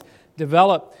bodies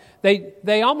develop,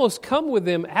 they almost come with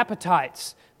them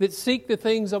appetites that seek the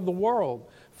things of the world,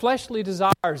 fleshly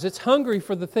desires. It's hungry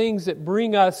for the things that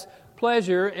bring us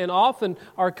pleasure and often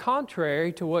are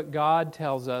contrary to what God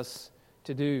tells us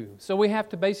to do. So we have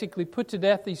to basically put to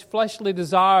death these fleshly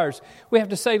desires. We have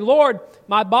to say, Lord,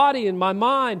 my body and my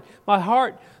mind, my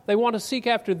heart, they want to seek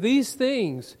after these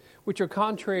things which are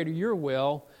contrary to your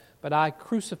will, but I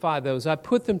crucify those. I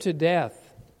put them to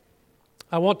death.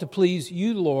 I want to please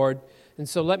you, Lord, and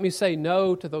so let me say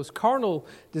no to those carnal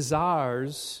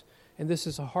desires, and this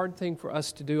is a hard thing for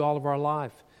us to do all of our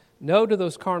life. No to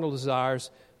those carnal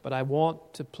desires, but I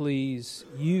want to please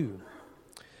you.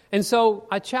 And so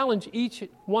I challenge each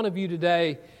one of you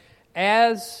today,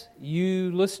 as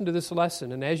you listen to this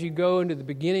lesson and as you go into the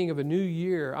beginning of a new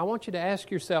year, I want you to ask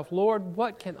yourself, Lord,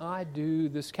 what can I do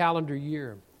this calendar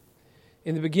year?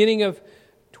 In the beginning of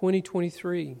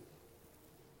 2023,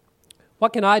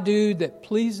 what can I do that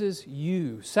pleases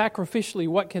you? Sacrificially,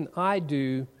 what can I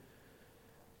do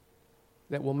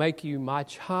that will make you my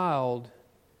child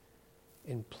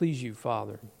and please you,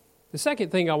 Father? The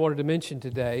second thing I wanted to mention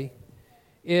today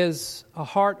is a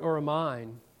heart or a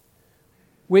mind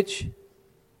which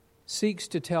seeks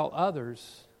to tell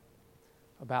others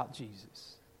about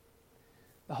Jesus.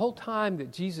 The whole time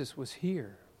that Jesus was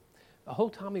here, the whole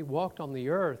time He walked on the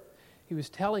earth, He was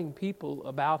telling people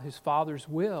about His Father's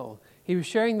will. He was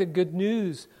sharing the good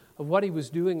news of what He was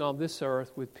doing on this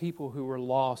earth with people who were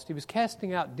lost. He was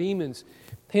casting out demons,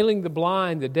 healing the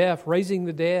blind, the deaf, raising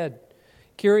the dead,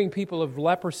 curing people of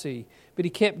leprosy. But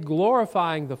He kept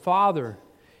glorifying the Father.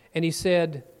 And He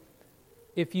said,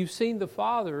 if you've seen the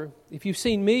Father, if you've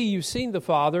seen me, you've seen the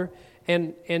Father.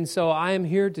 And so I am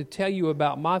here to tell you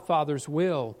about my Father's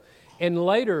will. And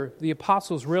later, the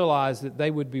apostles realized that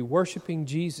they would be worshiping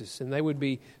Jesus and they would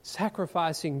be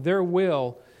sacrificing their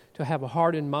will to have a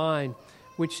heart and mind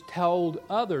which told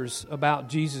others about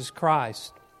Jesus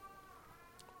Christ.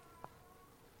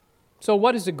 So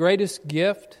what is the greatest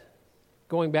gift?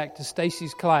 Going back to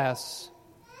Stacy's class,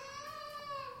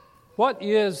 what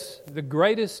is the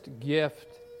greatest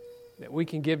gift that we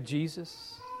can give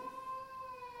Jesus?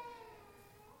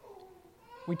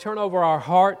 We turn over our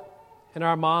heart and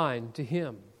our mind to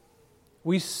Him.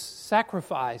 We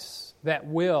sacrifice that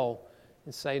will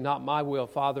and say, not my will,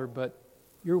 Father, but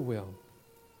your will.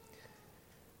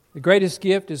 The greatest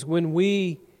gift is when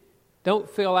we don't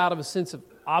feel out of a sense of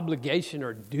obligation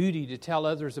or duty to tell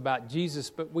others about Jesus,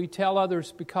 but we tell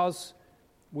others because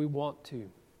we want to.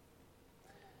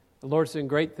 The Lord's done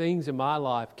great things in my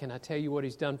life. Can I tell you what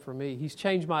He's done for me? He's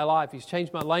changed my life. He's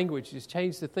changed my language. He's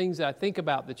changed the things that I think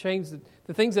about, the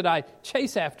things that I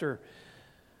chase after.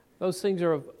 Those things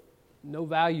are of no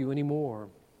value anymore.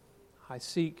 I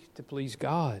seek to please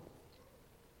God.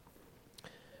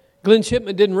 Glenn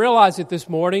Shipman didn't realize it this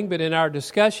morning, but in our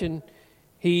discussion,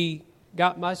 he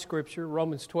got my scripture,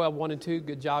 Romans 12, 1 and 2.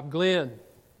 Good job, Glenn.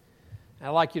 I'd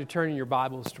like you to turn in your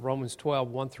Bibles to Romans 12,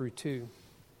 1 through 2.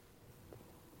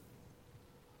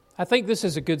 I think this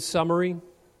is a good summary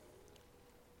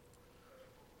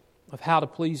of how to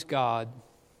please God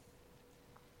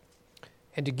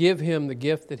and to give Him the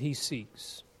gift that He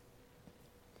seeks.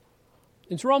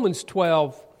 It's Romans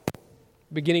 12,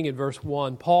 beginning in verse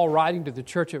 1. Paul, writing to the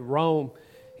church at Rome,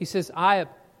 he says, I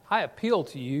appeal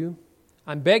to you.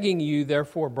 I'm begging you,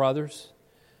 therefore, brothers,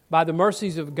 by the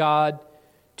mercies of God,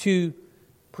 to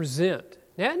present.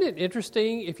 Now, isn't it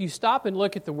interesting? If you stop and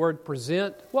look at the word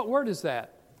present, what word is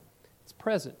that? It's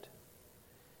present.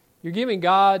 You're giving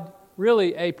God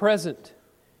really a present.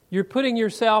 You're putting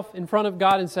yourself in front of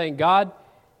God and saying, God,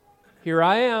 here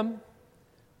I am.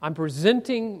 I'm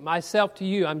presenting myself to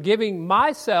you. I'm giving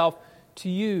myself to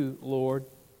you, Lord.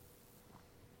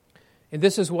 And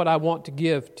this is what I want to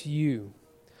give to you.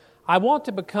 I want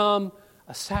to become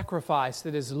a sacrifice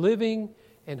that is living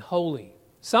and holy.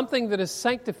 Something that is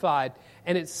sanctified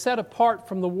and it's set apart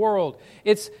from the world.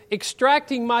 It's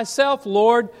extracting myself,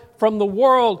 Lord, from the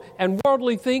world and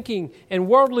worldly thinking and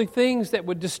worldly things that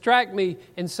would distract me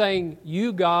and saying,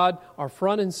 you, God, are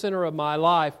front and center of my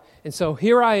life. And so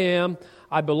here I am.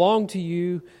 I belong to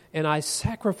you and I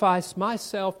sacrifice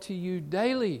myself to you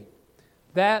daily.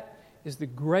 That is the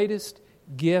greatest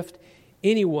gift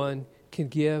anyone can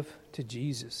give to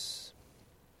Jesus.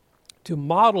 To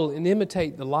model and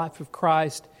imitate the life of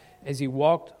Christ as He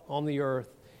walked on the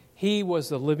earth. He was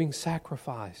the living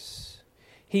sacrifice.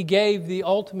 He gave the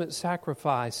ultimate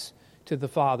sacrifice to the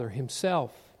Father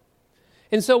Himself.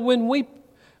 And so when we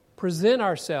present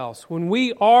ourselves, when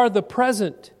we are the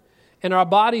present and our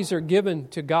bodies are given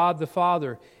to God the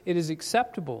Father, it is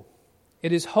acceptable.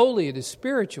 It is holy. It is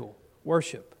spiritual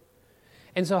worship.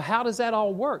 And so how does that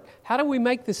all work? How do we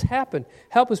make this happen?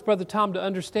 Help us, Brother Tom, to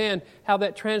understand how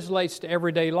that translates to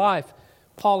everyday life.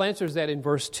 Paul answers that in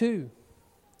verse 2.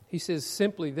 He says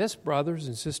simply this, brothers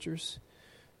and sisters,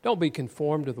 don't be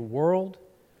conformed to the world,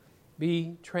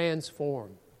 be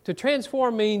transformed. To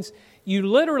transform means you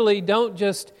literally don't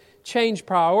just change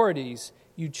priorities,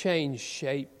 you change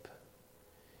shape.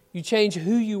 You change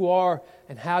who you are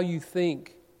and how you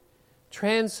think.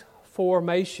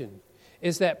 Transformation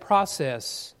is that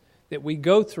process that we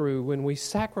go through when we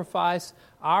sacrifice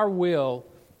our will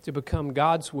to become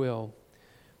God's will.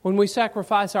 When we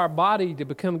sacrifice our body to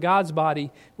become God's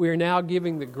body, we are now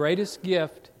giving the greatest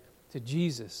gift to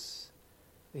Jesus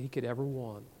that He could ever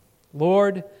want.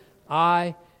 Lord,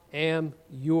 I am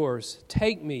yours.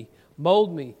 Take me,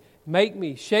 mold me, make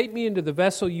me, shape me into the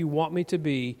vessel you want me to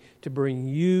be to bring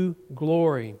you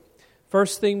glory.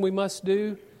 First thing we must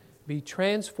do, be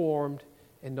transformed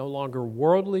and no longer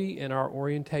worldly in our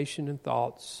orientation and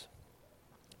thoughts.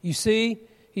 You see,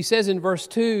 he says in verse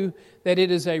 2 that it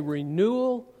is a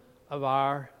renewal of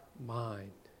our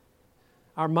mind.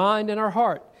 Our mind and our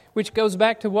heart. which goes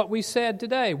back to what we said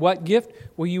today. What gift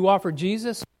will you offer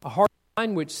Jesus? A heart or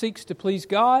mind which seeks to please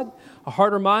God, a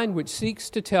heart or mind which seeks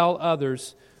to tell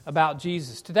others about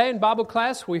Jesus. Today in Bible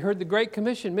class, we heard the Great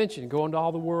Commission mentioned, go into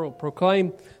all the world,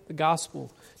 proclaim the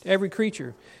gospel to every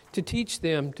creature, to teach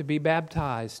them to be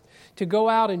baptized, to go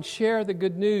out and share the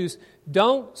good news.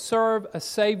 Don't serve a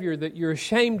Savior that you're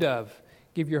ashamed of.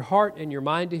 Give your heart and your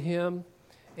mind to Him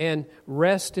and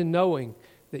rest in knowing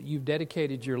that you've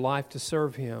dedicated your life to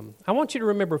serve Him. I want you to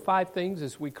remember 5 things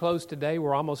as we close today.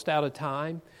 We're almost out of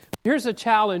time. Here's a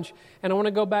challenge, and I want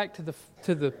to go back to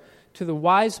the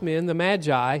wise men, the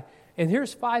Magi, and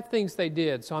here's 5 things they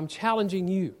did. So I'm challenging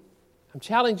you. I'm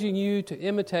challenging you to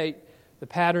imitate the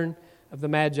pattern of the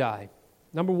Magi.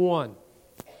 Number 1,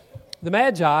 the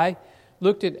Magi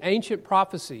looked at ancient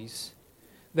prophecies.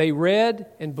 They read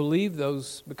and believed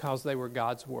those because they were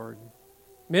God's Word.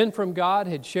 Men from God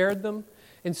had shared them,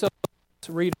 and so let's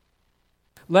read.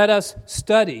 Let us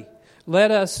study.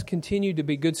 Let us continue to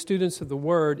be good students of the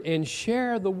Word and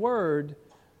share the Word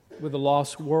with a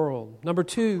lost world. Number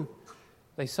 2,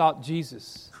 they sought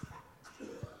Jesus.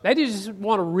 They didn't just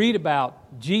want to read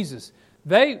about Jesus.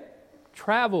 They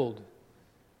traveled.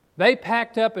 They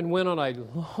packed up and went on a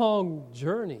long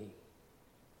journey.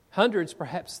 Hundreds,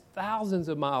 perhaps thousands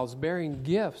of miles, bearing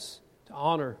gifts to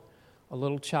honor a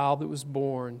little child that was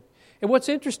born. And what's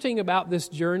interesting about this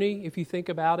journey, if you think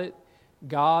about it,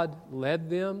 God led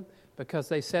them because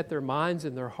they set their minds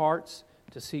and their hearts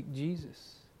to seek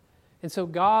Jesus. And so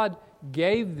God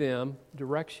gave them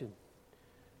direction.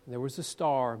 There was a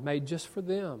star made just for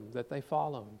them that they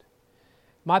followed.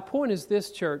 My point is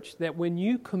this, church, that when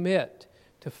you commit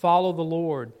to follow the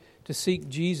Lord, to seek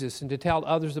Jesus, and to tell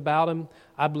others about Him,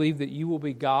 I believe that you will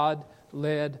be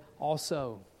God-led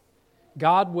also.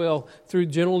 God will, through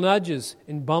gentle nudges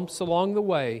and bumps along the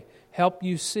way, help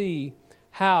you see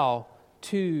how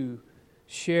to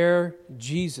share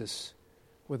Jesus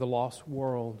with a lost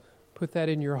world. Put that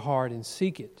in your heart and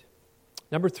seek it.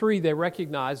 Number 3, they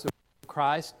recognized the work of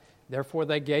Christ, therefore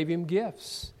they gave Him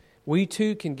gifts. We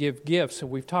too can give gifts,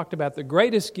 and we've talked about the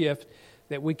greatest gift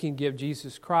that we can give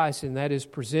Jesus Christ, and that is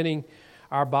presenting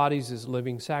our bodies as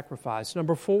living sacrifice.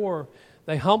 Number 4,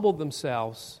 they humbled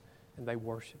themselves and they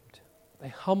worshiped. They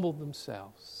humbled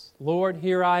themselves. Lord,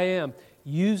 here I am.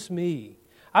 Use me.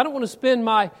 I don't want to spend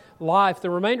my life, the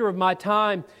remainder of my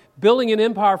time, building an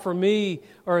empire for me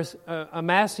or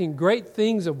amassing great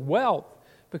things of wealth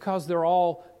because they're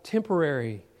all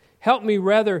temporary. Help me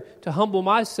rather to humble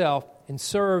myself and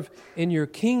serve in your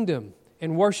kingdom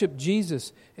and worship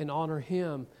Jesus and honor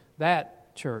Him.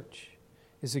 That, church,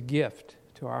 is a gift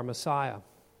to our Messiah.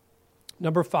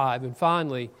 Number 5, and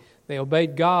finally, they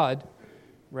obeyed God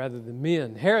rather than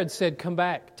men. Herod said, come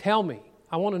back, tell me.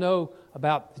 I want to know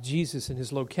about Jesus and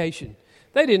His location.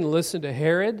 They didn't listen to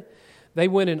Herod. They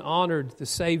went and honored the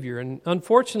Savior. And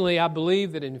unfortunately, I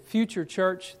believe that in future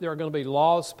church, there are going to be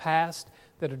laws passed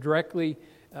that are directly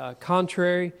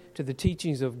contrary to the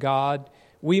teachings of God.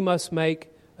 We must make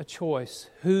a choice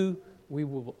who we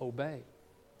will obey.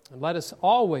 And let us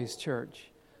always,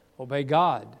 church, obey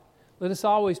God. Let us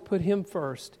always put Him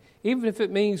first, even if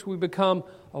it means we become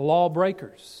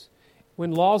lawbreakers.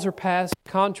 When laws are passed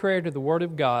contrary to the Word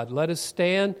of God, let us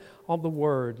stand on the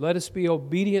Word. Let us be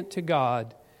obedient to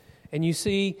God. And you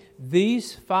see,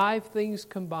 these 5 things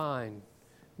combined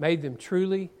made them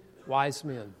truly wise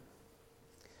men.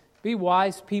 Be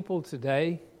wise people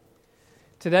today.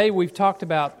 Today we've talked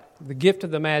about the gift of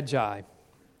the Magi.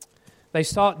 They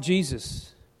sought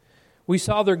Jesus. We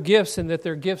saw their gifts and that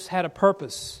their gifts had a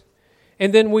purpose.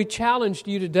 And then we challenged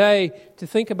you today to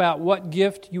think about what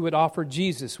gift you would offer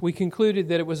Jesus. We concluded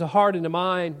that it was a heart and a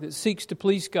mind that seeks to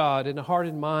please God and a heart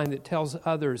and mind that tells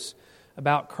others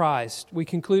about Christ. We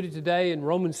concluded today in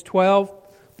Romans 12,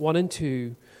 1 and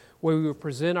 2, where we will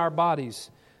present our bodies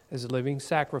as living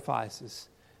sacrifices.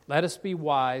 Let us be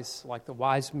wise like the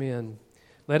wise men.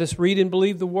 Let us read and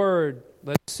believe the Word.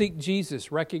 Let us seek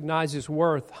Jesus, recognize His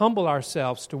worth, humble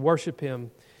ourselves to worship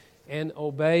Him, and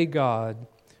obey God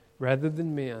rather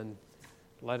than men.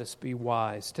 Let us be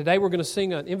wise. Today we're going to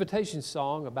sing an invitation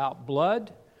song about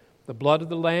blood, the blood of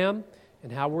the Lamb,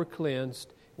 and how we're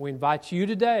cleansed. We invite you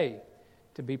today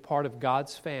to be part of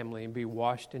God's family and be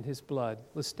washed in His blood.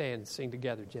 Let's stand and sing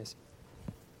together, Jesse.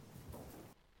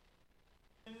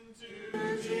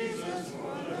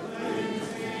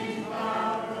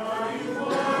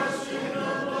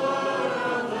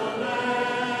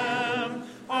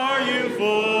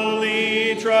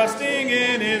 Trusting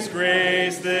in His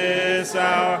grace this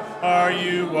hour, are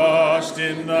you washed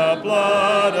in the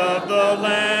blood of the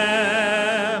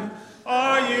Lamb?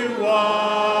 Are you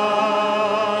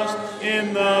washed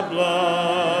in the blood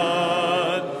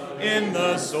blood, in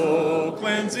the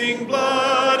soul-cleansing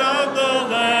blood of the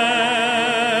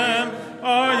Lamb.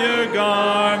 Are your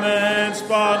garments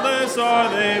spotless? Are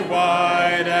they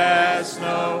white as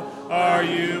snow? Are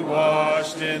you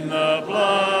washed in the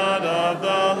blood of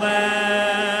the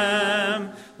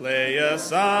Lamb? Lay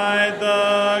aside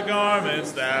the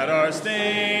garments that are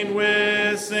stained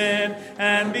with sin,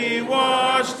 and be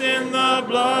washed in the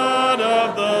blood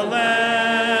of the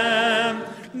Lamb.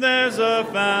 There's a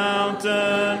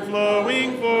fountain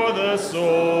flowing for the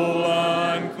soul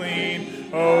unclean.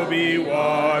 Oh, be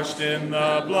washed in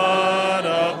the blood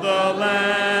of the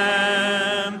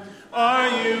Lamb. Are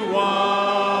you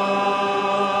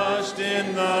washed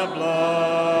in the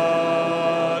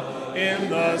blood, in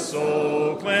the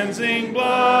soul-cleansing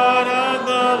blood of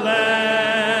the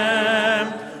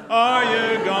Lamb? Are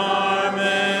your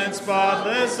garments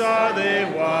spotless? Are they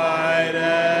white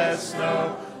as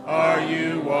snow? Are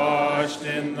you washed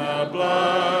in the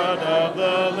blood of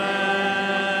the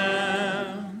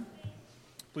Lamb?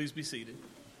 Please be seated.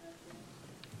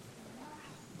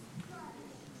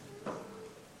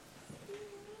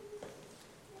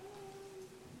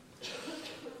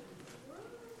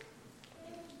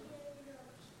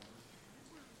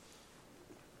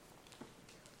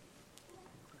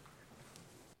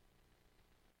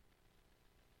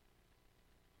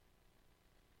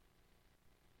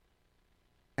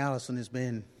 Allison has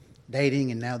been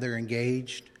dating, and now they're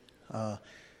engaged.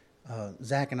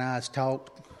 Zach and I have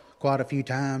talked quite a few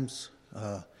times.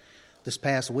 This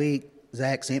past week,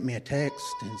 Zach sent me a text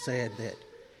and said that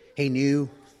he knew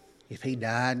if he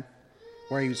died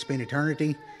where he would spend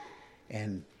eternity,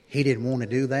 and he didn't want to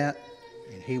do that,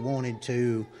 and he wanted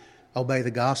to obey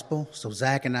the gospel. So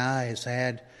Zach and I has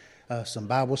had some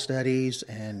Bible studies,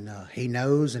 and he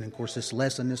knows, and of course this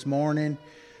lesson this morning,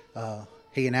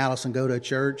 he and Allison go to a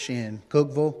church in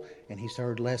Cookeville, and he's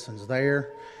heard lessons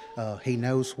there. He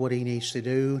knows what he needs to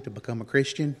do to become a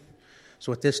Christian.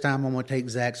 So at this time, I'm going to take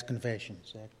Zach's confession.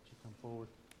 Zach, would you come forward?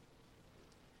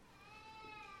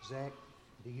 Zach,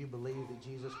 do you believe that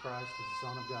Jesus Christ is the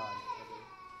Son of God?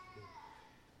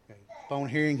 Okay. Upon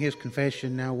hearing his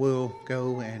confession, now we'll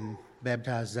go and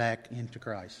baptize Zach into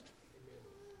Christ.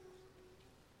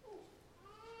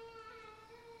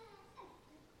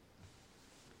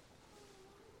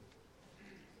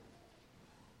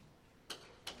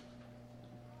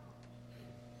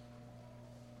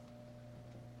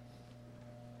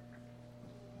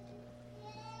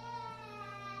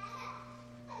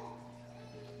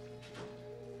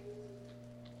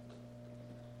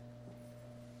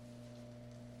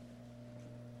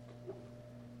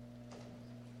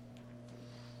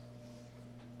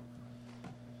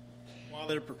 While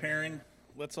they're preparing,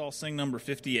 let's all sing number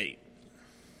 58.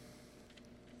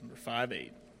 Number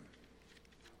 5-8.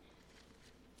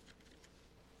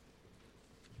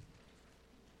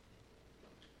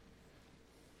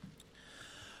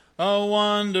 A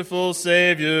wonderful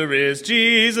Savior is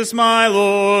Jesus, my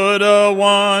Lord, a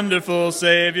wonderful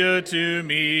Savior to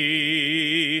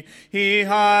me. He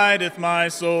hideth my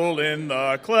soul in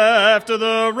the cleft of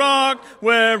the rock,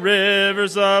 where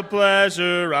rivers of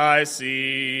pleasure I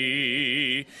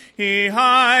see. He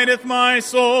hideth my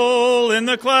soul in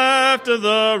the cleft of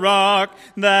the rock,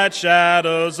 that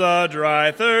shadows a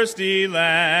dry, thirsty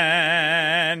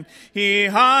land. He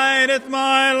hideth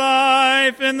my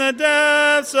life in the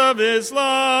depths of his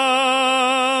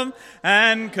love,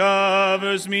 and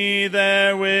covers me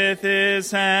there with his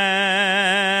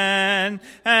hand,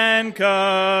 and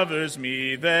covers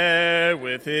me there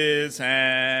with his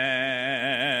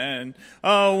hand.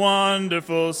 A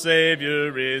wonderful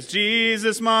Savior is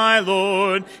Jesus, my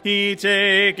Lord. He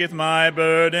taketh my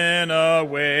burden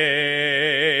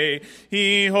away.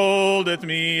 He holdeth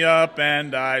me up,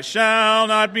 and I shall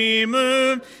not be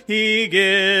moved. He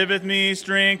giveth me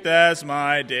strength as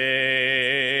my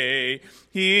day.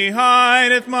 He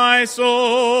hideth my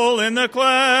soul in the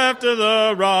cleft of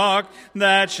the rock,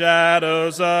 that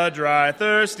shadows a dry,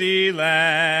 thirsty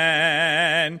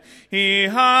land. He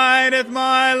hideth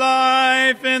my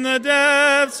life in the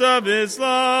depths of his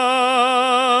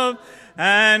love,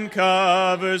 and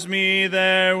covers me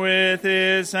there with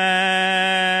his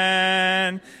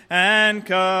hand, and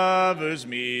covers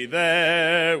me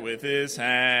there with his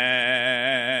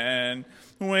hand.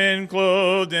 When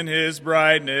clothed in his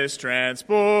brightness,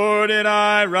 transported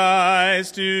I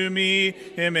rise to meet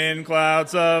him in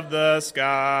clouds of the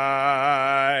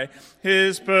sky.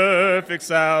 His perfect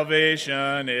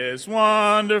salvation is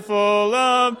wonderful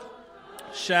love.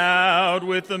 Shout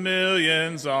with the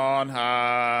millions on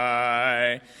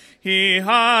high. He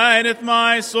hideth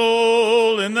my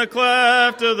soul in the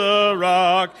cleft of the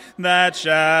rock that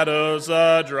shadows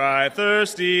a dry,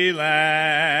 thirsty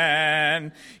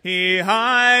land. He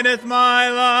hideth my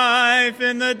life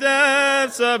in the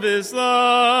depths of his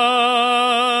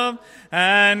love,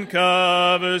 and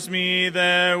covers me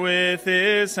there with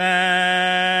his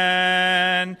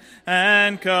hand,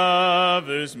 and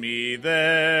covers me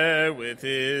there with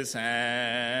his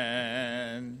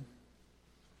hand.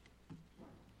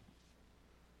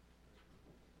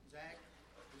 Zach,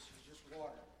 this is just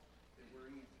water that we're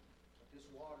in. But this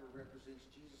water represents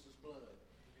Jesus' blood.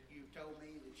 You've told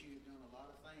me that you've done a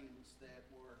lot of things that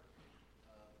were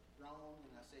wrong,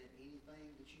 and I said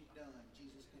anything that you've done,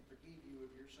 Jesus can forgive you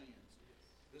of your sins.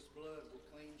 This blood will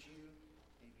cleanse you,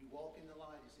 and if you walk in the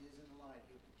light as he is in the light,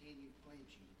 he'll continue to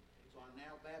cleanse you. So I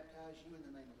now baptize you in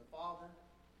the name of the Father,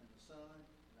 and the Son,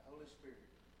 and the Holy Spirit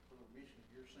for the remission of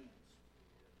your sins.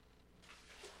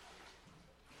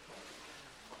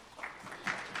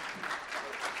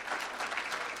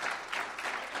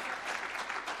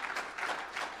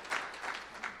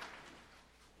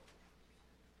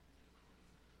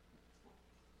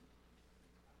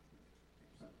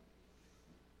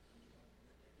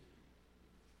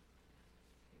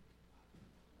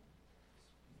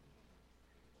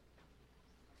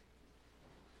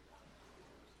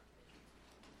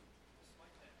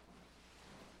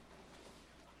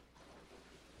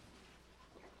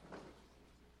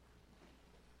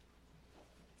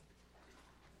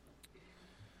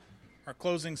 Our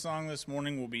closing song this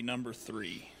morning will be number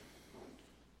 3.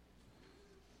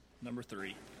 Number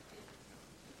 3.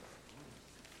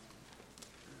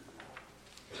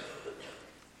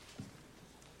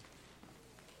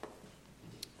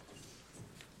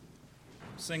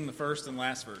 Sing the first and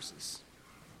last verses.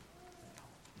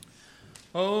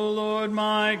 O Lord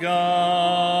my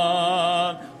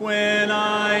God, when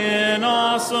I in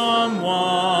awesome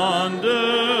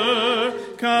wonder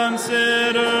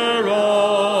consider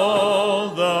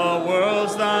all the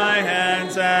worlds thy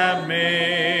hands have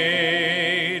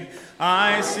made,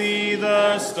 I see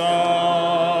the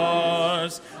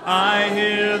stars, I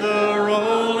hear the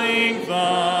rolling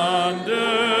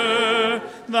thunder,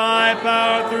 thy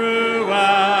power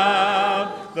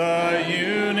throughout the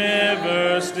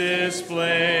universe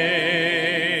displayed.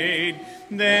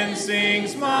 Then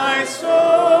sings my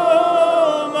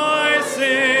soul, my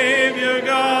Savior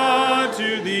God,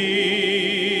 to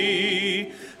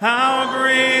thee. How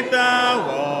great thou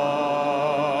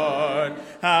art,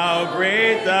 how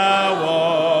great thou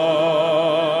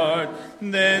art.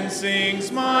 Then sings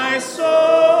my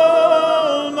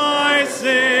soul, my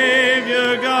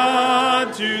Savior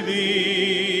God, to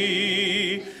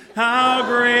thee. How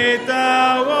great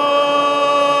thou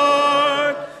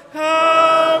art,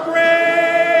 how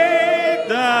great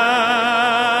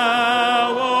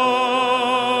thou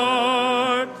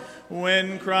art.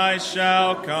 When Christ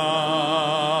shall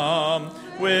come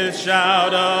with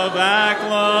shout of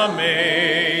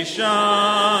acclamation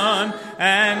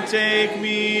and take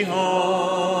me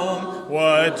home,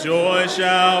 what joy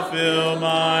shall fill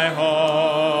my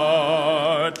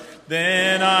heart.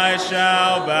 Then I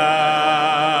shall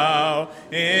bow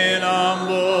in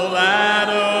humble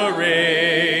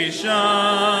adoration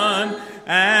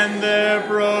and there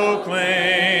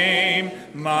proclaim,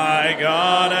 my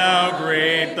God, how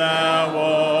great thou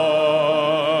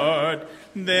art.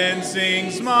 Then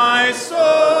sings my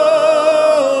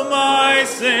soul, my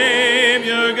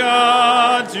Savior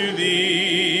God, to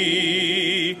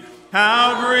thee.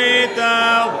 How great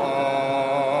thou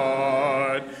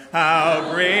art,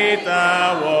 how great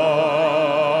thou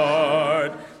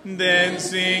art. Then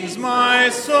sings my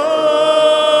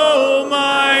soul,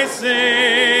 my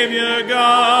Savior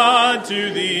God,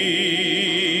 to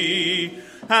thee.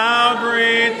 How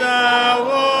great thou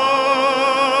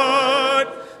art,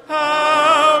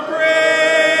 how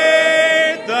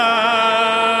great thou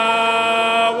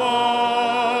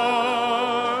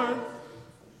art.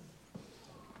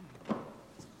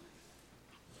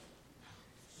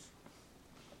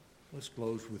 Let's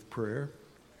close with prayer.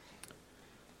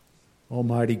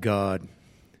 Almighty God,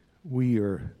 we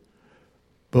are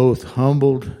both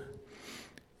humbled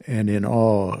and in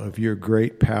awe of your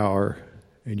great power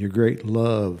and your great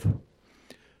love.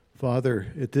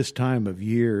 Father, at this time of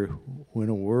year, when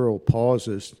a world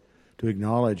pauses to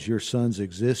acknowledge your Son's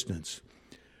existence,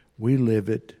 we live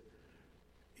it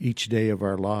each day of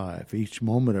our life, each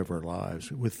moment of our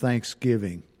lives, with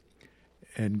thanksgiving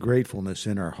and gratefulness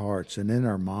in our hearts and in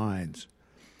our minds.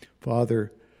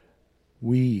 Father,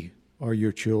 we are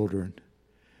your children.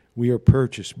 We are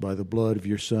purchased by the blood of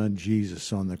your Son,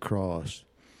 Jesus, on the cross,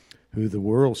 who the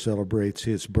world celebrates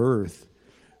his birth,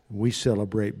 We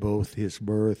celebrate both his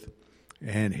birth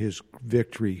and his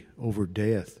victory over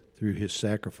death through his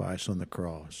sacrifice on the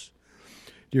cross.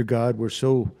 Dear God, we're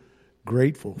so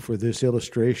grateful for this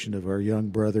illustration of our young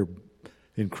brother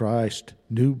in Christ,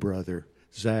 new brother,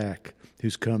 Zach,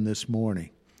 who's come this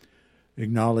morning,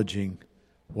 acknowledging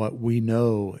what we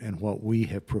know and what we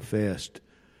have professed.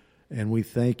 And we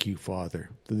thank you, Father,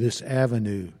 for this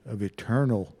avenue of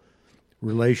eternal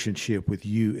relationship with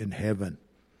you in heaven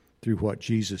through what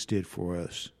Jesus did for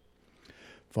us.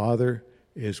 Father,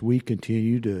 as we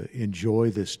continue to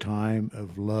enjoy this time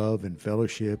of love and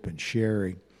fellowship and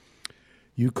sharing,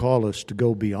 you call us to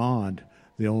go beyond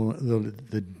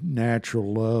the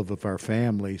natural love of our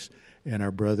families and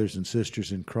our brothers and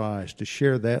sisters in Christ, to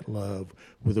share that love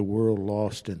with a world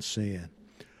lost in sin.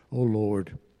 Oh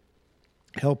Lord,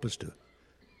 help us to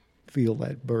feel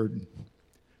that burden.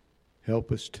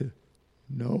 Help us to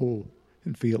know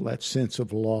and feel that sense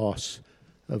of loss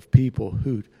of people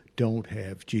who don't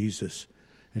have Jesus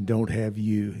and don't have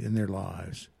you in their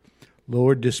lives.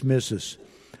 Lord, dismiss us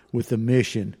with the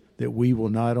mission that we will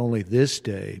not only this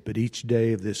day, but each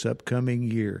day of this upcoming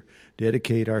year,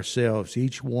 dedicate ourselves,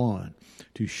 each one,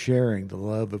 to sharing the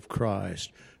love of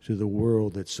Christ to the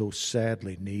world that so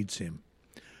sadly needs him.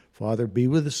 Father, be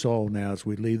with us all now as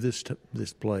we leave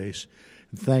this place.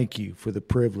 And thank you for the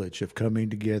privilege of coming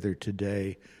together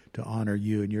today to honor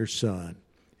you and your Son.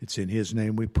 It's in his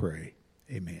name we pray.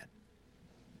 Amen.